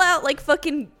all-out like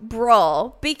fucking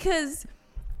brawl because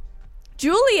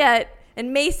Juliet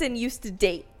and Mason used to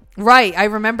date. Right, I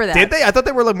remember that. Did they? I thought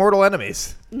they were like mortal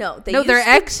enemies. No, No, they're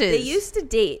exes. They used to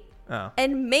date. Oh.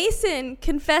 And Mason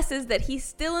confesses that he's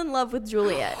still in love with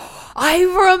Juliet. I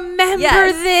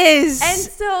remember this.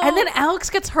 And then Alex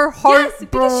gets her heart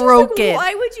because she's broken. like,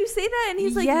 why would you say that? And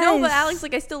he's like, no, but Alex,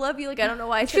 like, I still love you. Like, I don't know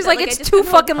why I said She's that. like, I it's just too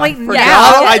couldn't- fucking late Forgot.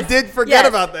 now. I did forget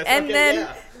about this. And Okay, then,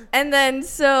 yeah. and then,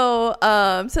 so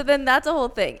then that's a whole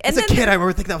thing. And As a then, kid, I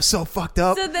remember thinking that was so fucked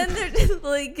up. so then there just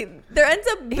like there ends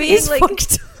up being is like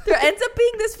fucked up. there ends up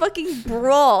being this fucking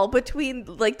brawl between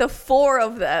like the 4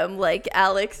 of them, like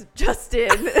Alex, Justin,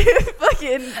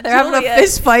 fucking They're having a Juliet,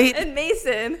 fist fight. and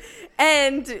Mason.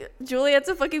 And Juliet's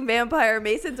a fucking vampire,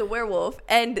 Mason's a werewolf,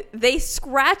 and they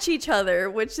scratch each other,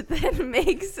 which then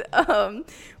makes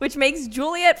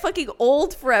Juliet fucking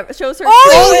old forever. Shows her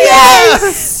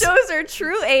shows her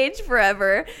true age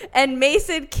forever, and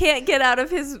Mason can't get out of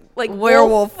his like Werewolf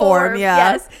wolf form,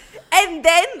 yeah. Yes. And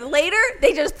then later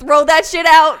they just throw that shit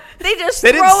out. They just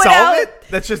They throw didn't it solve out.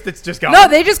 it. It's just gone. No,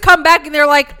 they just come back and they're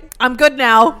like, I'm good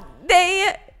now.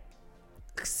 They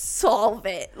solve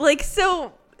it. Like,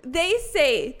 so they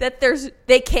say that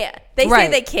they can't. They say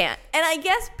Right. they can't. And I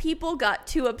guess people got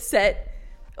too upset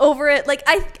over it. Like,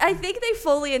 I think they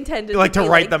fully intended like to be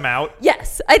write them out.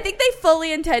 Yes. I think they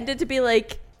fully intended to be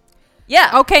like,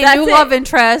 yeah. Okay, that's new it. love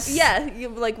interest. Yeah,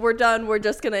 like we're done. We're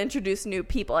just gonna introduce new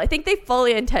people. I think they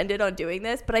fully intended on doing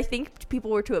this, but I think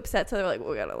people were too upset, so they're like,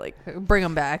 "We gotta like, Bring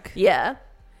them back. yeah,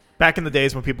 Back in the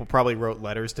days when people probably wrote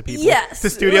letters to people. Yes, To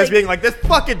studios like- being like, this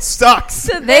fucking sucks.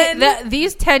 So then,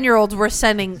 These 10-year-olds were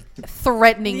sending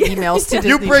threatening emails to Disney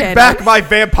You bring Channel. back my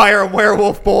vampire and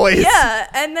werewolf boys. yeah,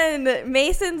 and then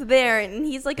Mason's there, and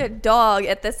he's like a dog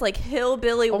at this like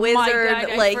hillbilly wizard my God,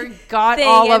 I like forgot thing,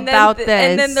 all and then about And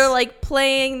then this. they're like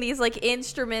playing these like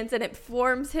instruments, and it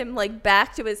forms him like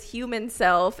back to his human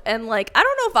self. And like I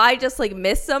don't know if I just like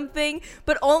missed something,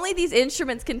 but only these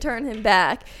instruments can turn him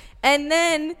back. And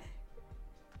then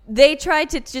they try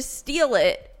to just steal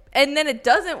it, and then it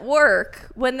doesn't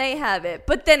work when they have it.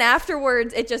 But then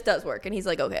afterwards, it just does work, and he's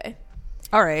like, okay.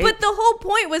 All right. But the whole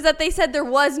point was that they said there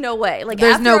was no way. Like,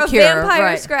 There's after no a cure, vampire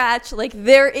right. scratch, like,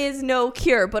 there is no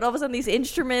cure. But all of a sudden, these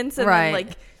instruments, and Right. then, like,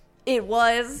 it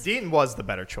was. Dean was the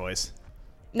better choice.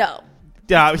 No.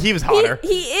 Yeah, he was hotter.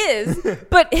 He is.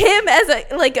 But him as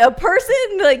a person,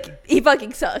 like, he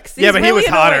fucking sucks. Yeah, but he was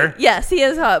annoying. hotter. Yes, he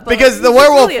is hot. But Because like, the he's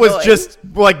werewolf really was annoying. just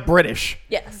like British.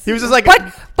 Yes. He was just like, But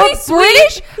he's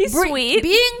British, sweet. He's sweet.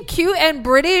 Being cute and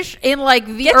British in like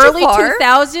the Gets you early far.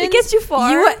 2000s, It gets you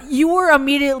far. You were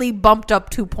immediately bumped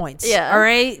up 2 points. Yeah. All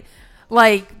right.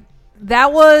 Like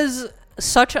that was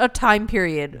such a time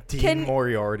period. Dean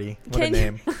Moriarty. What a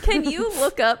name. Can you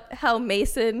look up how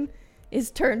Mason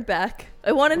is turned back?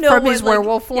 I want to know from his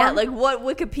werewolf form. Yeah, like what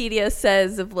Wikipedia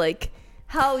says of like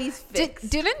how he's fixed.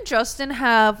 Didn't Justin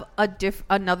have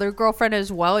another girlfriend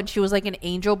as well, and she was like an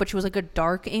angel, but she was like a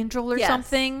dark angel or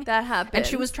something? That happened, and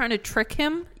she was trying to trick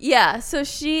him. Yeah, so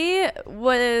she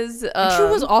was. And she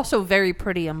was also very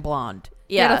pretty and blonde.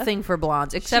 Yeah, he had a thing for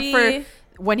blondes, except for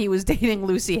when he was dating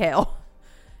Lucy Hale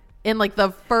in like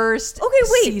the first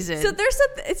season. So there's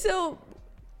something. So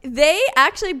they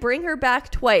actually bring her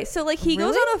back twice. So like he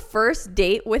goes on a first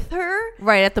date with her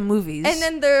right at the movies, and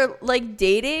then they're like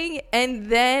dating, and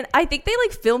then I think they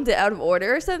like filmed it out of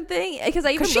order or something because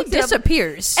she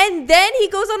disappears, and then he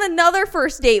goes on another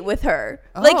first date with her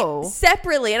like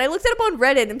separately. And I looked it up on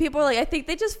Reddit, and people were like, I think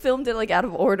they just filmed it like out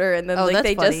of order, and then like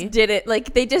they just did it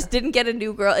like they just didn't get a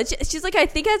new girl. She's like I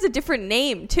think has a different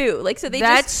name too. Like so they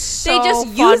just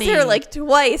used her like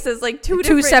twice as like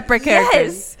two separate characters.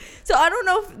 Yes. So I don't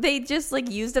know if they just like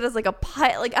used it as like a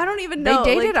pilot. Like I don't even know.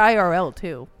 They dated IRL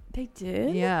too. They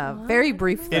did. Yeah, very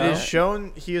briefly. It is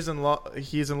shown he is in love.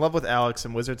 He is in love with Alex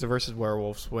in Wizards vs.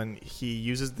 Werewolves when he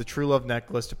uses the True Love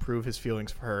necklace to prove his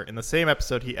feelings for her. In the same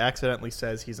episode, he accidentally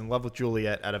says he's in love with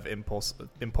Juliet out of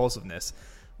impulsiveness,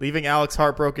 leaving Alex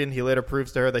heartbroken. He later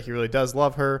proves to her that he really does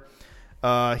love her.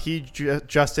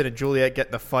 Justin and Juliet get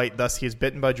in a fight. Thus, he is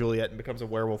bitten by Juliet and becomes a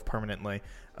werewolf permanently.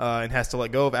 And has to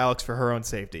let go of Alex for her own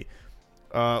safety.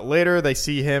 Later, they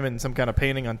see him in some kind of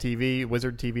painting on TV,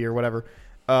 Wizard TV or whatever.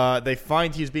 They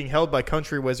find he's being held by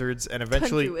country wizards and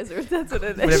eventually... Country wizards, that's what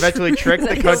it is. But eventually trick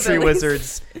the country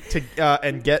wizards to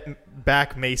and get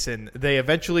back Mason. They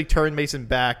eventually turn Mason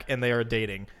back and they are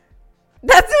dating.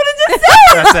 That's what it just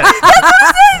said! That's it. That's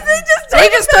what it says! They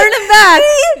just turned him back!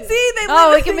 See,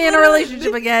 we can be in a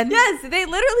relationship again. Yes, they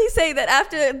literally say that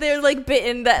after they're like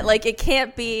bitten that like it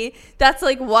can't be. That's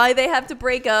like why they have to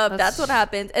break up. That's what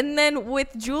happens. And then with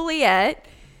Juliet,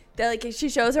 like she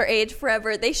shows her age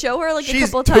forever. They show her like a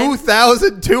couple times. She's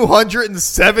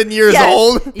 2,207 years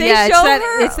old.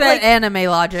 It's that anime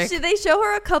logic. They show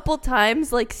her a couple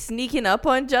times like sneaking up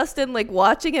on Justin, like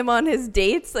watching him on his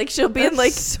dates. Like she'll be in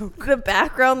like the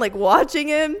background, like watching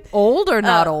him. Old or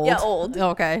not old? Yeah, old.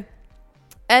 Okay.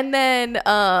 And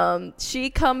then she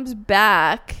comes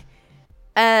back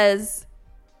as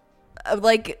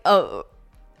like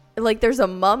there's a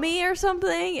mummy or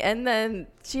something, and then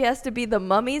she has to be the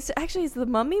mummy. Actually, is the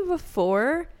mummy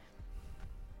before?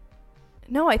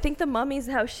 No, I think the mummy's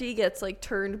how she gets like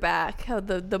turned back. How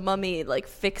the mummy like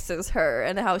fixes her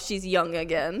and how she's young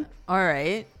again. All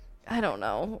right. I don't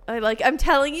know. I'm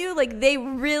telling you, like they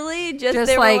really they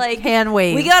like, were like hand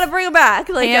wave. We gotta bring them back.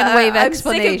 Like hand wave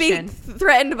explanation. I'm sick of being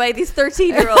threatened by these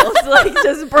 13-year-olds. Like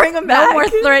just bring them back. No more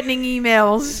threatening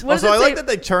emails. Also, I like that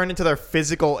they turn into their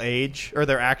physical age or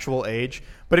their actual age.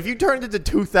 But if you turned into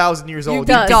 2,000 years old,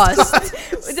 you dust. What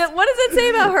does it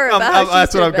say about her?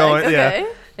 That's what I'm going. Okay. Yeah,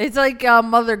 it's like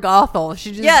Mother Gothel.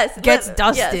 She just gets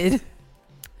dusted. Yes.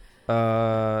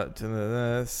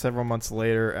 Several months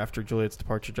later, after Juliet's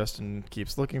departure, Justin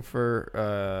keeps looking for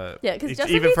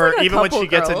because even when she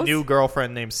gets a new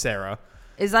girlfriend named Sarah.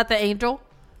 Is that the angel?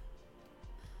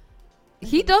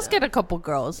 He does get a couple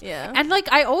girls. Yeah. And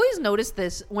like I always noticed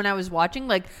this when I was watching,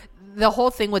 like the whole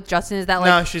thing with Justin is that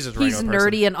like he's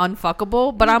nerdy and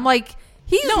unfuckable, but I'm like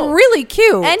he's really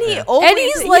cute. And he's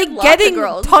like getting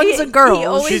tons of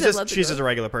girls. She's just a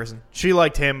regular person. She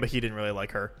liked him, but he didn't really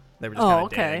like her. They were just kind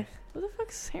of dating. Who the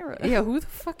fuck's Sarah? Yeah, who the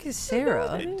fuck is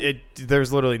Sarah?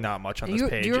 There's literally not much on this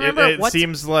page. Do you remember it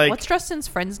seems like what's Justin's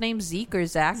friend's name? Zeke or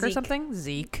Zach or something?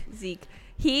 Zeke.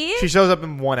 She shows up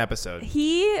in one episode.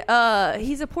 He's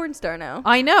a porn star now.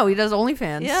 I know, he does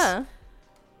OnlyFans. Yeah.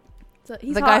 So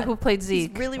he's the hot. guy who played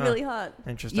Zeke. He's really, really hot.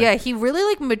 Interesting. Yeah, he really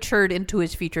like matured into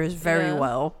his features very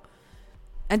well.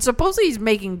 And supposedly he's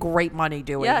making great money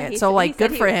doing it. So like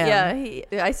good for him.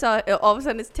 Yeah, I saw all of a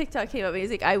sudden his TikTok came up and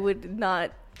he's like, I would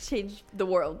not change the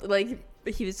world. Like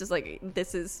he was just like,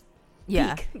 this is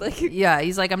peak. Like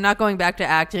he's like, I'm not going back to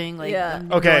acting. Like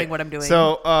I'm enjoying what I'm doing.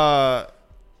 So I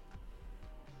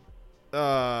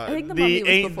think the mummy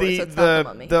was before, so it's not the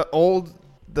mummy.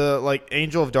 The like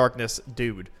Angel of Darkness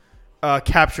dude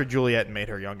captured Juliet and made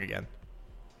her young again.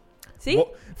 See?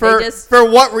 For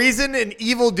what reason an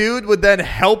evil dude would then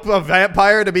help a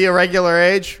vampire to be a regular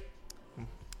age?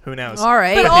 Who knows? All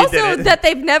right. But also that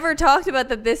they've never talked about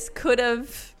that this could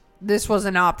have... This was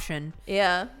an option.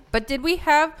 Yeah. But did we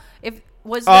have...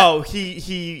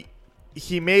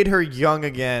 He made her young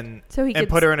again and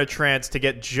put her in a trance to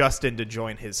get Justin to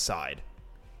join his side.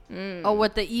 Oh,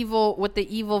 with the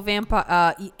evil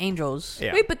vampire angels.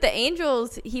 Yeah. Wait, but the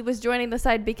angels, he was joining the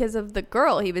side because of the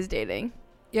girl he was dating.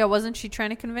 Yeah, wasn't she trying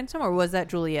to convince him, or was that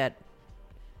Juliet?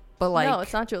 But like, no,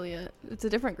 it's not Juliet. It's a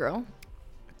different girl.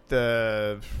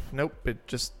 Nope. It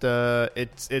just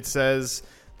it says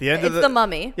the end It's of the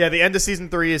mummy. Yeah, the end of season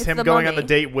 3 is It's him the going on mummy. the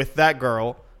date with that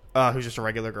girl, who's just a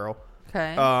regular girl.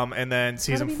 okay. And then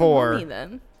season Gotta be the 4, mummy,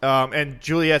 then. and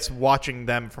Juliet's watching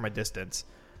them from a distance,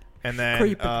 and then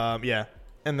Creepy.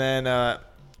 and then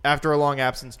after a long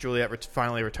absence, Juliet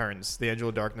finally returns. The angel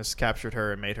of darkness captured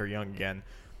her and made her young again.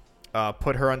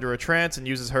 Put her under a trance and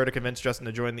uses her to convince Justin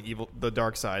to join the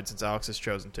dark side, since Alex has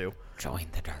chosen to. Join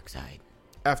the dark side.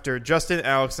 After Justin,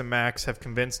 Alex, and Max have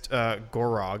convinced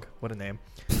Gorog, what a name,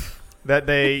 that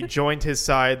they joined his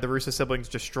side, the Russo siblings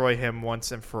destroy him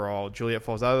once and for all. Juliet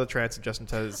falls out of the trance and Justin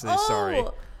says he's sorry.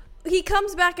 He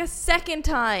comes back a second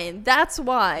time. That's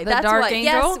why. The dark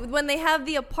angel? Yes, when they have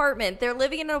the apartment. They're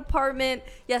living in an apartment.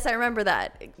 Yes, I remember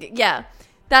that. Yeah.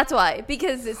 That's why.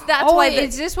 Because that's why.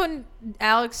 Is this when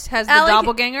Alex has the Alex-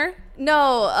 doppelganger?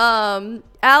 No,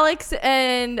 Alex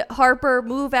and Harper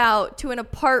move out to an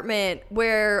apartment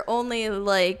where only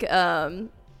like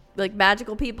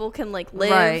magical people can like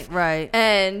live. Right.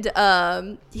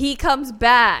 And he comes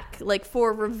back like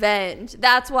for revenge.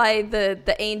 That's why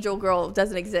the angel girl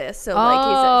doesn't exist. So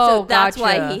like that's gotcha.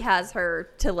 why he has her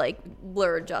to like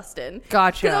lure Justin.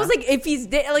 Gotcha. Because I was like, if he's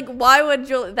like, why would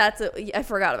Julie? I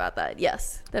forgot about that.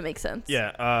 Yes, that makes sense.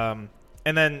 Yeah.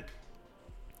 And then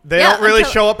they don't really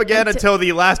show up again until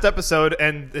the last episode,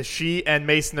 and she and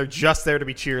Mason are just there to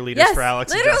be cheerleaders Yes, for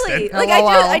Alex literally. and Justin. Like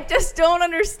I just don't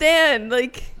understand.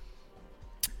 Like.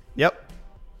 Yep.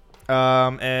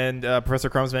 And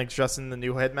Professor Crumbs makes Justin the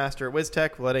new headmaster at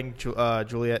WizTech, letting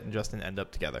Juliet and Justin end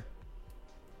up together.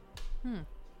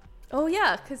 Oh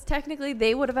yeah, because technically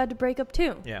they would have had to break up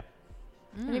too. Yeah.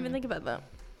 I didn't even think about that.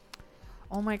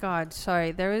 Oh my God!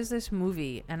 Sorry, there is this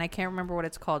movie, and I can't remember what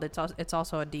it's called. It's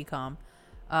also a DCOM.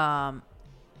 DCOM.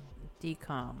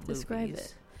 Describe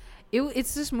movies. it.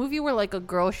 It's this movie where like a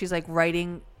girl, she's like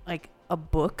writing like a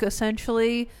book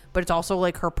essentially, but it's also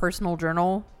like her personal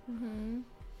journal,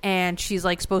 and she's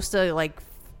like supposed to like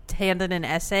hand in an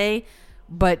essay,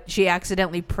 but she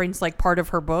accidentally prints like part of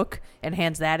her book and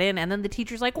hands that in, and then the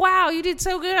teacher's like, "Wow, you did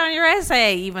so good on your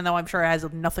essay," even though I'm sure it has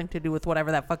nothing to do with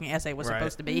whatever that fucking essay was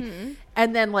supposed to be.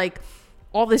 And then like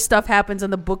all this stuff happens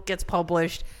and the book gets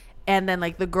published, and then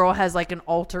like the girl has like an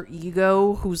alter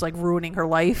ego who's like ruining her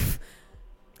life,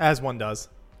 As one does.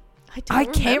 I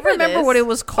can't remember what it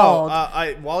was called.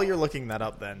 While you're looking that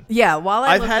up, then. Yeah, while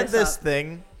I've had this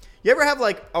thing. You ever have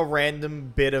like a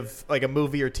random bit of like a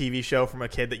movie or TV show from a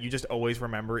kid that you just always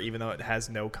remember, even though it has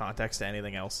no context to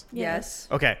anything else? Yes.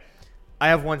 Okay, I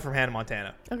have one from Hanna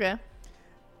Montana, Okay.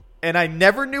 and I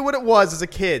never knew what it was as a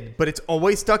kid, but it's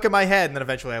always stuck in my head. And then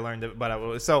eventually I learned it. But it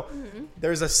was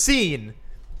there's a scene,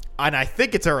 and I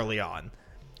think it's early on,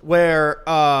 where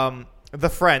the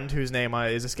friend whose name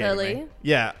is escaping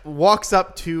me, walks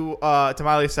up to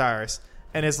Miley Cyrus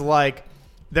and is like,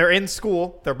 they're in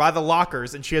school, they're by the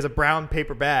lockers, and she has a brown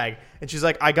paper bag, and she's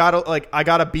like, I got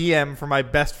a BM for my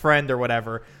best friend or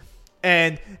whatever,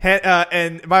 and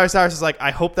Miley Cyrus is like,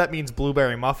 I hope that means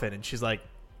blueberry muffin, and she's like,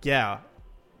 yeah,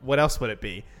 what else would it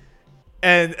be?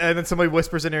 And then somebody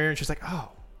whispers in her ear, and she's like, oh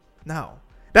no.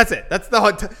 That's it. That's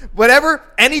whatever.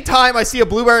 Anytime I see a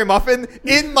blueberry muffin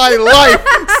in my life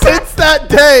since that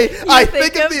day, I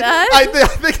think of that? I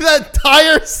think of that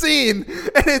entire scene,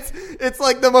 and it's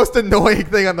like the most annoying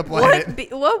thing on the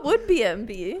planet. What would BM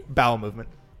be? Bowel movement.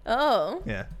 Oh,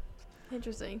 Yeah.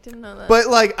 interesting. Didn't know that. But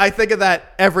like, I think of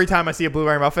that every time I see a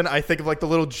blueberry muffin. I think of like the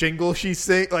little jingle she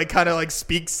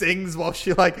sings while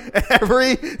she like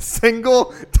every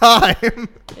single time.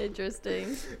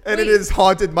 Interesting. And it has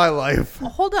haunted my life.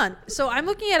 Hold on. So I'm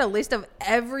looking at a list of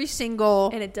every single.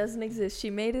 And it doesn't exist. She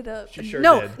made it up. She sure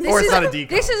No, did. this Or it's is not a decom.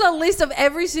 This is a list of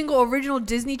every single original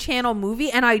Disney Channel movie,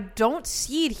 and I don't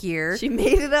see it here. She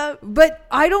made it up. But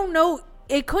I don't know.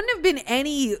 It couldn't have been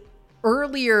any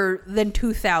earlier than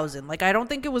 2000. Like, I don't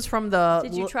think it was from the.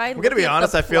 Did you try? I'm gonna be looking up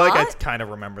honest. the I feel like I plot? kind of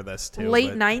remember this too. late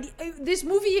but- 90s. This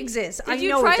movie exists. Did I you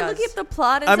know try it does. looking at the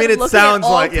plot? I mean, instead it of looking sounds at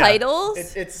all like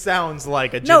titles. It sounds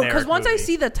like a No, generic because once I movie.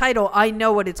 see the title, I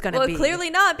know what it's going to Well, be. clearly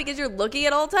not, because you're looking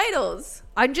at all titles.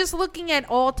 I'm just looking at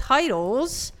all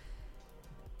titles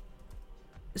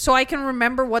so I can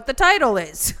remember what the title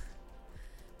is.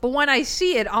 But when I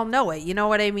see it, I'll know it. You know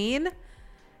what I mean?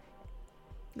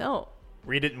 No.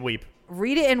 Read it and weep.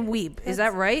 Read It and Weep. Is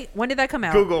that right? When did that come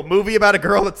out? Google movie about a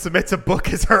girl that submits a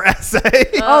book as her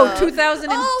essay. Oh, 2006.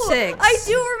 Oh, I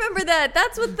do remember that.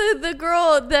 That's what the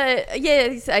girl that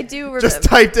yes, I do remember. Just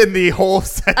typed in the whole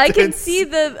sentence. I can see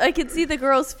the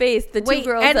girl's face. The two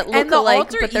girls that look alike,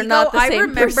 but they're not the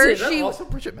same person. Is that also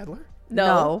Bridget Midler?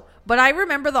 No. But I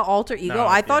remember the alter ego. No,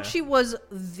 I thought she was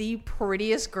the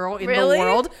prettiest girl in the Really?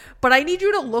 world. But I need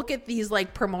you to look at these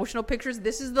like promotional pictures.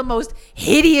 This is the most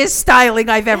hideous styling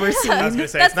I've ever seen. I was going to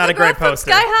say, That's it's not the a great girl from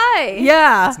poster. Sky High.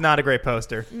 Yeah. It's not a great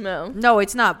poster. No,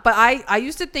 it's not. But I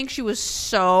used to think she was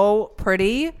so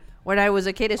pretty when I was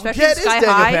a kid, especially Yeah, in it is Sky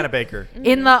Danielle High. Panabaker.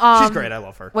 In the She's great. I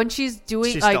love her. when she's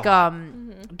doing She's like still hot.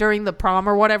 during the prom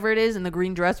or whatever it is in the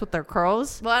green dress with their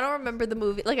curls. Well, I don't remember the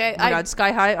movie. Like Oh my God,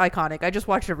 Sky High, iconic. I just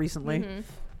watched it recently.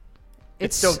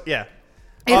 It's still, yeah.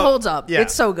 It holds up. yeah.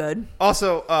 It's so good.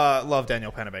 Also, love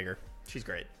Danielle Panabaker. She's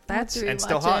great. That's to And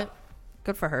still rewatch hot. it.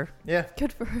 good for her. Yeah.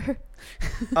 Good for her.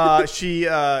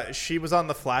 She was on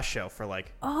the Flash show for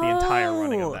like the entire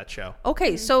running of that show.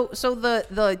 Okay, so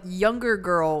the younger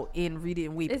girl in Read It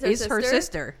and Weep Is is her her sister?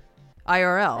 sister,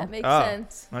 IRL. That makes Oh.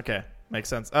 sense. Okay. Makes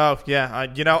sense. Oh, yeah.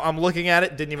 I'm looking at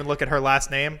it. Didn't even look at her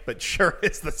last name, but sure,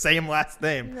 it's the same last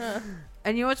name.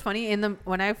 And you know what's funny?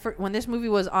 When this movie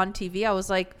was on TV, I was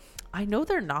like, I know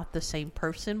they're not the same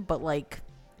person, but like,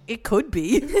 it could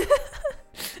be.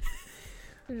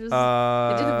 They did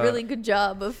a really good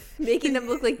job of making them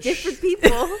look like different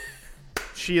people.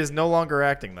 She is no longer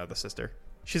acting, though, the sister.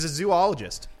 She's a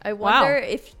zoologist. I wonder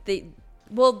if they...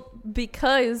 Well,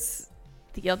 because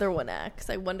the other one acts,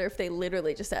 I wonder if they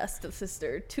literally just asked the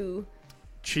sister to...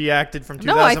 She acted from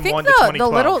No, I think 2001 to 2012.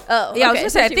 the little. Oh, yeah, I was okay, gonna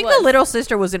so say, I she think was. the little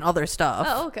sister was in other stuff.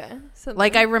 Oh, okay. So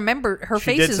Like I remember her She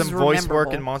face did is some voice work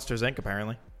rememberable. in Monsters, Inc.,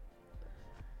 apparently.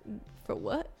 For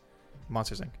what?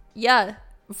 Monsters, Inc. Yeah.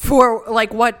 For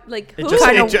like what? Like, It who?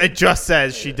 just, it just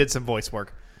says she did some voice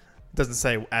work. It doesn't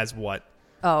say as what.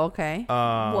 Oh, okay.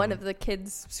 One of the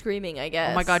kids screaming, I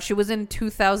guess. Oh my God, she was in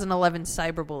 2011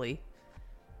 Cyberbully.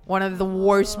 One of the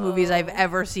worst movies I've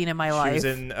ever seen in my She life. was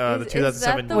in the Is that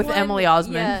 2007... the With one? Emily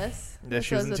Osment. Yes. Yeah,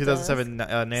 she was in 2007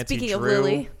 Nancy Speaking Drew. of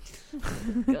Lily.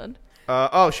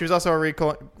 God. She was also a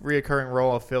reoccurring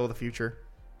role of Phil of the Future.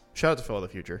 Shout out to Phil of the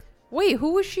Future. Wait,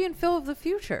 who was she in Phil of the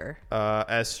Future?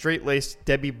 As straight-laced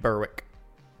Debbie Berwick,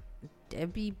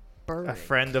 Debbie Berwick. a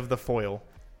friend of the foil,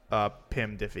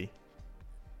 Pim Diffie.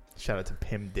 Shout out to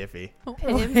Pim Diffie.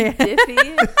 Pim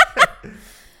Diffie.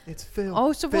 It's Phil.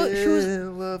 Oh, so Phil she was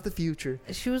of the Future.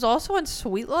 she was also on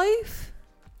Sweet Life.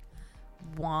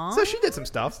 What? So she did some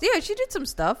stuff. Yeah, she did some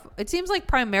stuff. It seems like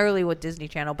primarily with Disney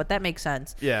Channel, but that makes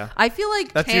sense. Yeah. I feel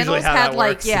like That's usually channels how had that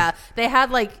like works. they had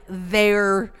like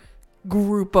their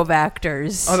group of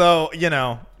actors. Although,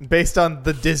 based on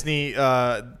the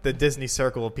Disney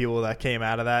circle of people that came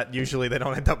out of that, usually they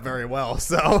don't end up very well.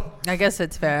 So I guess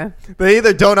it's fair. they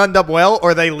either don't end up well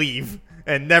or they leave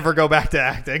and never go back to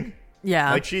acting.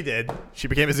 Yeah. Like she did. She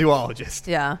became a zoologist.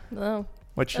 Yeah. Oh.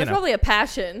 Which, That's probably a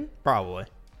passion. probably.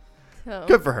 So.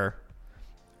 Good for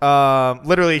her.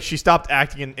 Literally, she stopped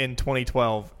acting in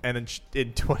 2012, and then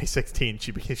in 2016,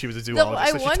 she was a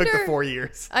zoologist. So she took the 4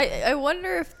 years. I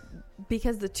wonder if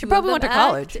because the two probably of them went to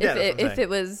college. act, Yeah, that's what I'm if it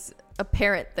was a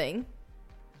parent thing,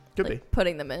 Could like be.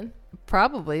 putting them in.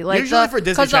 Probably. Like Usually for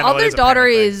Disney because the Channel, it other is a daughter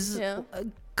parent thing. is Yeah.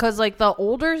 because like the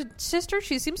older sister,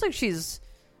 she seems like she's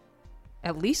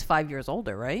at least 5 years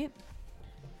older, right?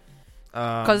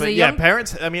 But the yeah, young-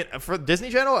 parents. I mean, for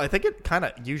Disney Channel, I think it kind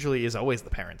of usually is always the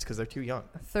parents because they're too young.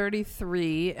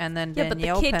 33, and then Yeah,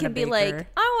 Danielle but the kid can be like, Pennebaker.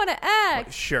 I want to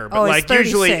act. Sure, but Oh, like it's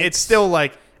usually 36. it's still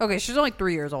like, Okay, she's only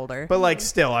 3 years older. but like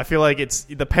still, I feel like it's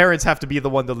the parents have to be the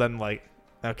one to then like,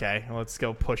 okay, let's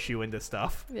go push you into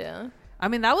stuff. Yeah. I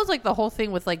mean, that was like the whole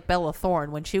thing with like Bella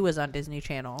Thorne when she was on Disney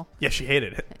Channel. Yeah, she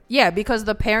hated it. Yeah, because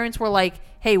the parents were like,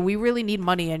 "Hey, we really need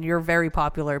money, and you're very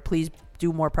popular. Please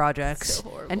do more projects." So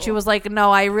horrible. And she was like,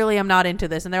 "No, I really am not into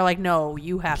this." And they're like, "No,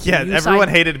 you have to." Yeah, You everyone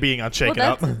signed-" hated being on Shake It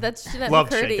Well, Up. that's Jeanette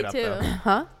Loved Shake It McCurdy Up, too. though.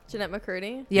 Huh? Jeanette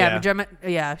McCurdy. Yeah, Yeah.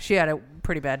 yeah, she had it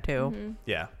pretty bad too. Mm-hmm.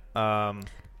 Yeah.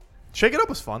 Shake It Up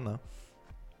was fun though.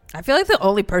 I feel like the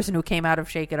only person who came out of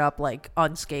Shake It Up like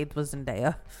unscathed was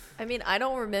Zendaya. I mean, I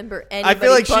don't remember anybody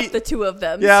feel like but she- the two of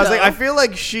them. Yeah, I was so. like, I feel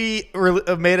like she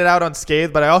made it out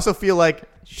unscathed, but I also feel like,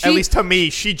 at least to me,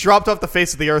 she dropped off the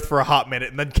face of the earth for a hot minute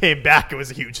and then came back and was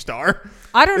a huge star.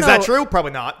 I don't know. Is that true?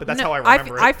 Probably not, but that's No, how I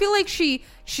remember it. I feel like she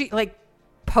like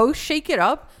post Shake It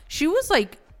Up, she was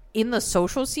like in the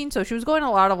social scene, so she was going to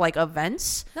a lot of like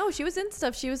events. No, she was in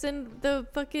stuff. She was in the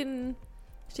fucking.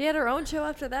 She had her own show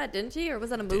after that, didn't she? Or was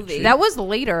that a movie? she? That was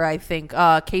later, I think.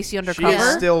 Casey Undercover.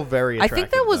 She's still very I attractive,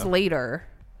 think that was though. later.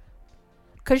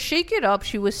 Cause Shake It Up,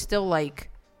 she was still like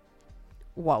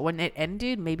when it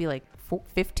ended, maybe like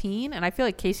 15, and I feel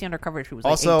like Casey Undercover, she was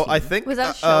like Also, 18. I think Was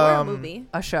that a show or a movie?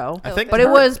 A show. I think, But it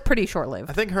was pretty short-lived.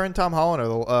 I think her and Tom Holland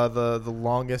are the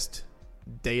longest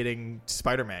dating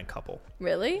Spider-Man couple.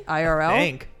 Really?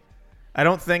 IRL. I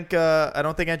don't think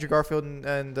Andrew Garfield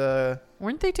and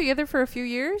Weren't they together for a few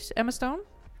years? Emma Stone.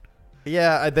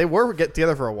 yeah, they were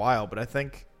together for a while, but I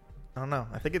don't know.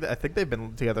 I think they've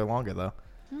been together longer though.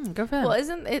 Go for them. Well,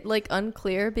 isn't it like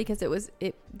unclear because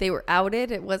they were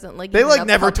outed? It wasn't like They even like a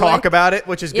never public- talk about it,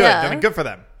 which is good. Yeah. I mean, good for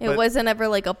them. It But- wasn't ever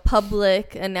like a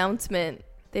public announcement.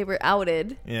 They were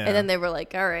outed, Yeah. and then they were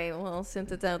like, "All right, well,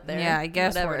 since it's out there, Yeah, I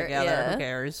guess whatever." we're together. Yeah. Who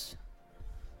cares?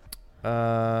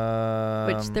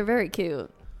 Which they're very cute.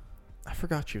 I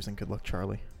forgot she was in Good Luck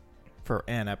Charlie for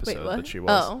an episode Wait, what? that she was.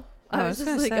 Oh, I I was was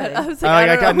gonna just like, say. I was like,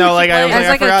 I don't know who she I plays. As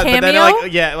like a forgot, but then cameo?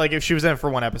 yeah, like if she was in it for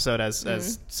one episode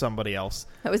as somebody else.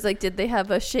 I was like, did they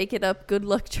have a Shake It Up, Good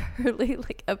Luck Charlie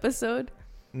like episode?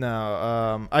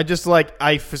 No, I just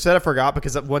I said I forgot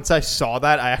because once I saw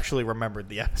that, I actually remembered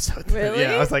the episode. Really?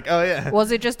 Yeah, I was like, oh yeah.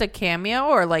 Was it just a cameo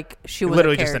or like she was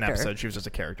Literally a just an character? episode. She was just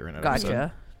a character in an episode.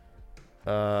 Gotcha.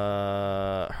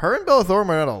 Her and Bella Thorne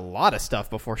were in a lot of stuff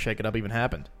before Shake It Up even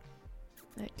happened.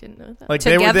 I didn't know that. Like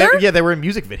Together? they were in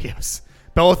music videos.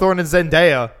 Bella Thorne and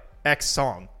Zendaya X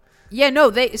song. Yeah,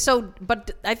 no,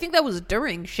 but I think that was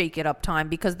during Shake It Up time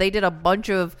because they did a bunch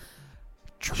of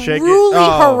truly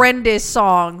horrendous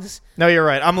songs. No, you're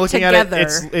right. I'm looking Together. at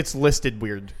it. It's listed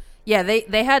weird. Yeah,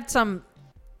 they had some,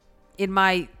 in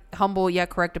my humble yet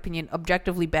correct opinion,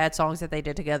 objectively bad songs that they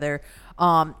did together.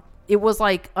 It was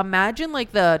like, imagine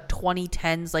like the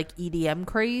 2010s like EDM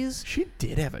craze, She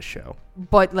did have a show.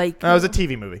 but like No, it was a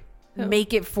TV movie.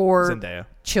 make it for Zendaya.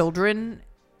 children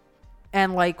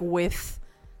and like with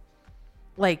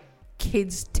like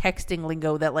kids texting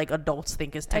lingo that like adults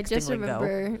think is texting I just lingo.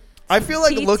 remember I feel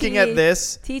like looking at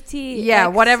this. TTX. Yeah,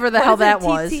 whatever the hell that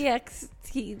was. TTX.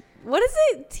 What is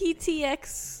it?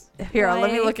 TTX. Here,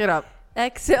 let me look it up.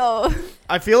 XO.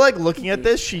 I feel like looking at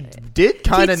this, she did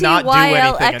kind of not do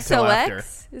anything until after.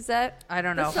 Is that? I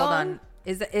don't know. the Hold song? on.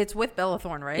 It's with Bella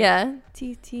Thorne, right? Yeah.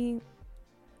 TT.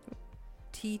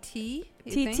 TT.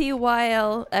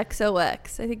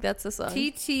 TTYLXOX. I think that's the song.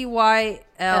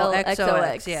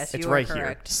 TTYLXOX. Yes, It's you are right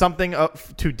correct. here. Something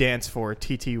to dance for.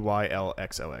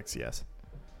 TTYLXOX. Yes.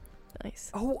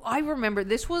 Nice. Oh, I remember.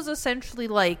 This was essentially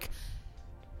like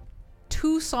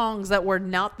two songs that were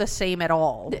not the same at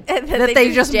all. And then that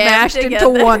they just jammed mashed together.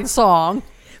 into one song.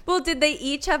 Well, did they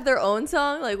each have their own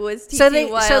song? Like, was So they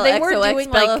were TTYLXOX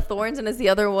doing, Bella like- Thorne's and is the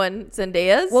other one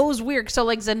Zendaya's? What was weird? So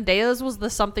like Zendaya's was the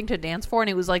something to dance for, and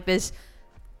it was like this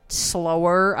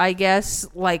slower, I guess,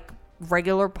 like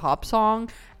regular pop song,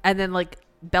 and then like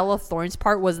Bella Thorne's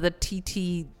part was the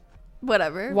TTYLXOX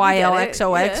Whatever. we get it.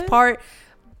 Yeah. part,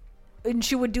 and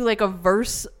she would do like a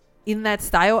verse in that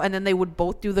style, and then they would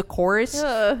both do the chorus,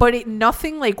 but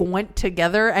nothing like went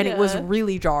together, and it was Yeah.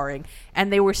 really jarring.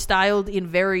 And they were styled in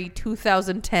very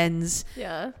 2010s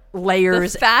Yeah.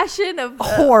 layers. The fashion of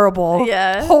Horrible.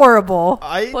 Yeah. Horrible.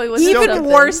 Boy, was it Even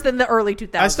something. worse than the early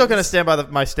 2000s. I still gonna stand by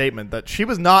my statement that she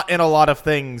was not in a lot of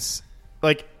things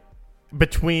like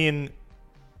between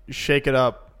Shake It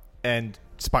Up and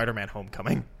Spider-Man: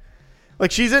 Homecoming.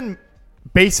 Like she's in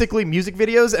basically music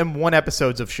videos and one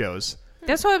episodes of shows.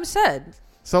 That's what I've said.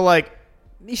 So like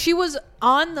She was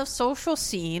on the social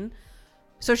scene,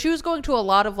 so she was going to a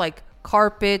lot of like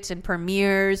carpets and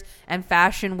premieres and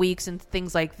fashion weeks and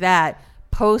things like that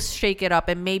post Shake It Up,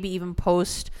 and maybe even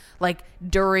post like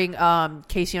during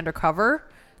Casey Undercover,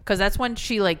 because that's when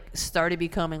she like started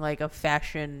becoming like a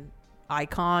fashion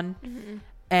icon.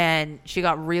 And she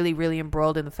got really, really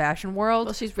embroiled in the fashion world.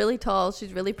 Well, she's really tall,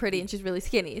 she's really pretty, and she's really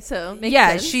skinny. So makes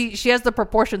Yeah, sense. she has the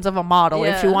proportions of a model.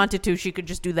 If she Yeah. wanted to, she could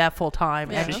just do that full time,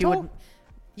 Yeah. and She's she would. tall?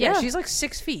 Yeah, Yeah. she's like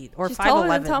 6 feet or she's taller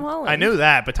than 5'11". Tom Holland. I knew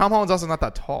that, but Tom Holland's also not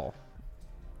that tall.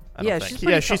 I don't Yeah, think. she's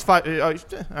pretty she's 5.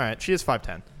 All right, she is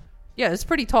 5'10". Yeah, it's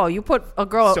pretty tall. You put a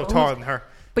girl Still taller than her.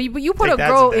 but you put Take a that,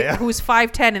 girl Zendaya. who's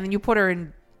 5'10", and then you put her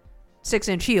in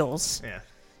 6-inch heels. Yeah.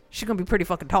 She's gonna be pretty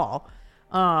fucking tall.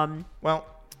 Well,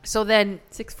 So then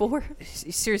 6'4".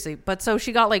 seriously, but so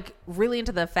she got like really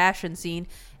into the fashion scene,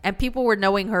 and people were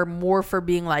knowing her more for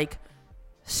being like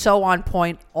so on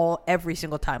point every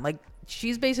single time. Like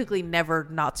she's basically never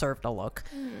not served a look.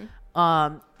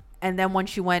 And then when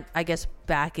she went, I guess,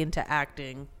 back into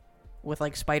acting with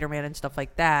like Spider-Man and stuff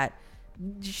like that,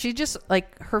 she just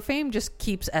like her fame just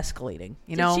keeps escalating.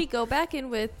 You know, Did she go back in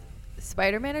with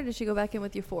Spider-Man or did she go back in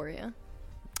with Euphoria?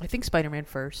 I think Spider-Man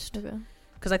first, Okay.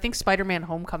 because I think Spider-Man: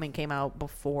 Homecoming came out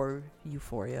before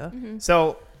Euphoria.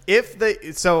 so if they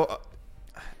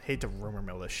I hate to rumor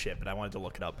mill this shit, but I wanted to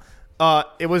look it up.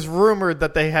 It was rumored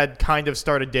that they had kind of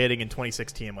started dating in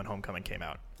 2016 when Homecoming came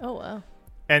out. Oh, wow.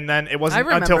 And then it wasn't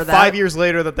I until remember 5 that. years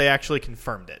later that they actually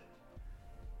confirmed it.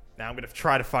 Now I'm going to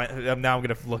try to find... now I'm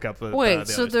going to look up the... Wait, the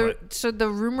so others, so the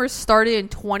rumors started in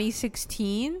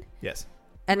 2016? Yes.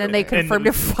 And then they confirmed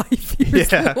it 5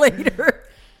 years Yeah. later.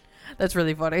 That's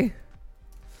really funny.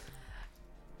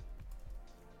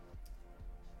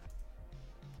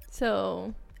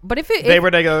 So... But if They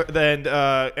were together... Then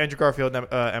Andrew Garfield and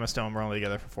Emma Stone were only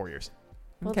together for 4 years.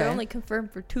 Well, they're only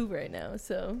confirmed for 2 right now,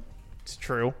 so... It's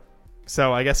true.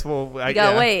 So I guess we'll... You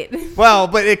gotta wait. Well,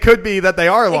 but it could be that they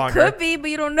are longer. It could be,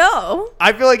 but you don't know.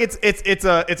 I feel like it's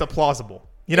a plausible.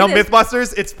 You know, It is.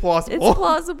 Mythbusters, it's plausible. It's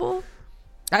plausible.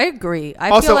 I agree. I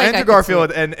Also, feel like Andrew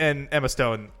Garfield and Emma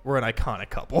Stone were an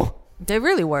iconic couple. They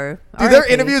really were. Dude, their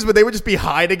R.I.P. interviews where they would just be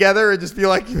high together and just be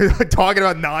like talking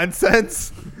about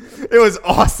nonsense. It was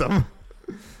awesome.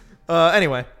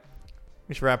 Anyway,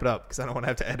 we should wrap it up because I don't want to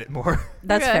have to edit more.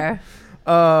 That's Okay.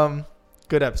 fair.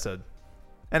 Good episode.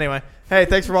 Anyway, hey,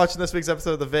 thanks for watching this week's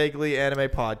episode of the Vaguely Anime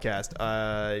Podcast.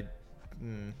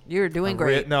 You're doing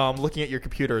great. No, I'm looking at your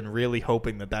computer and really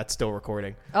hoping that that's still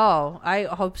recording. Oh, I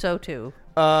hope so too.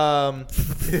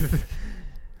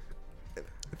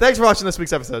 Thanks for watching this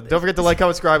week's episode. Don't forget to like,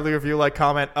 comment, subscribe, leave a review,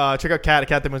 comment. Check out Kat at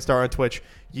Kat the Moonstar on Twitch.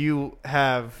 You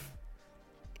have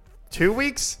 2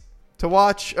 weeks to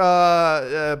watch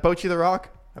Bocchi the Rock.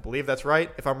 I believe that's right.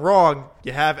 If I'm wrong,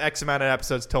 you have X amount of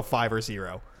episodes till 5 or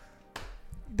 0.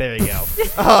 There you go.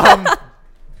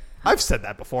 I've said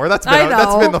that before. That's been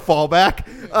the fallback.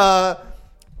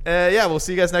 Yeah, we'll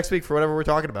see you guys next week for whatever we're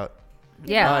talking about.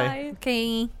 Yeah. Bye.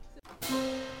 Okay.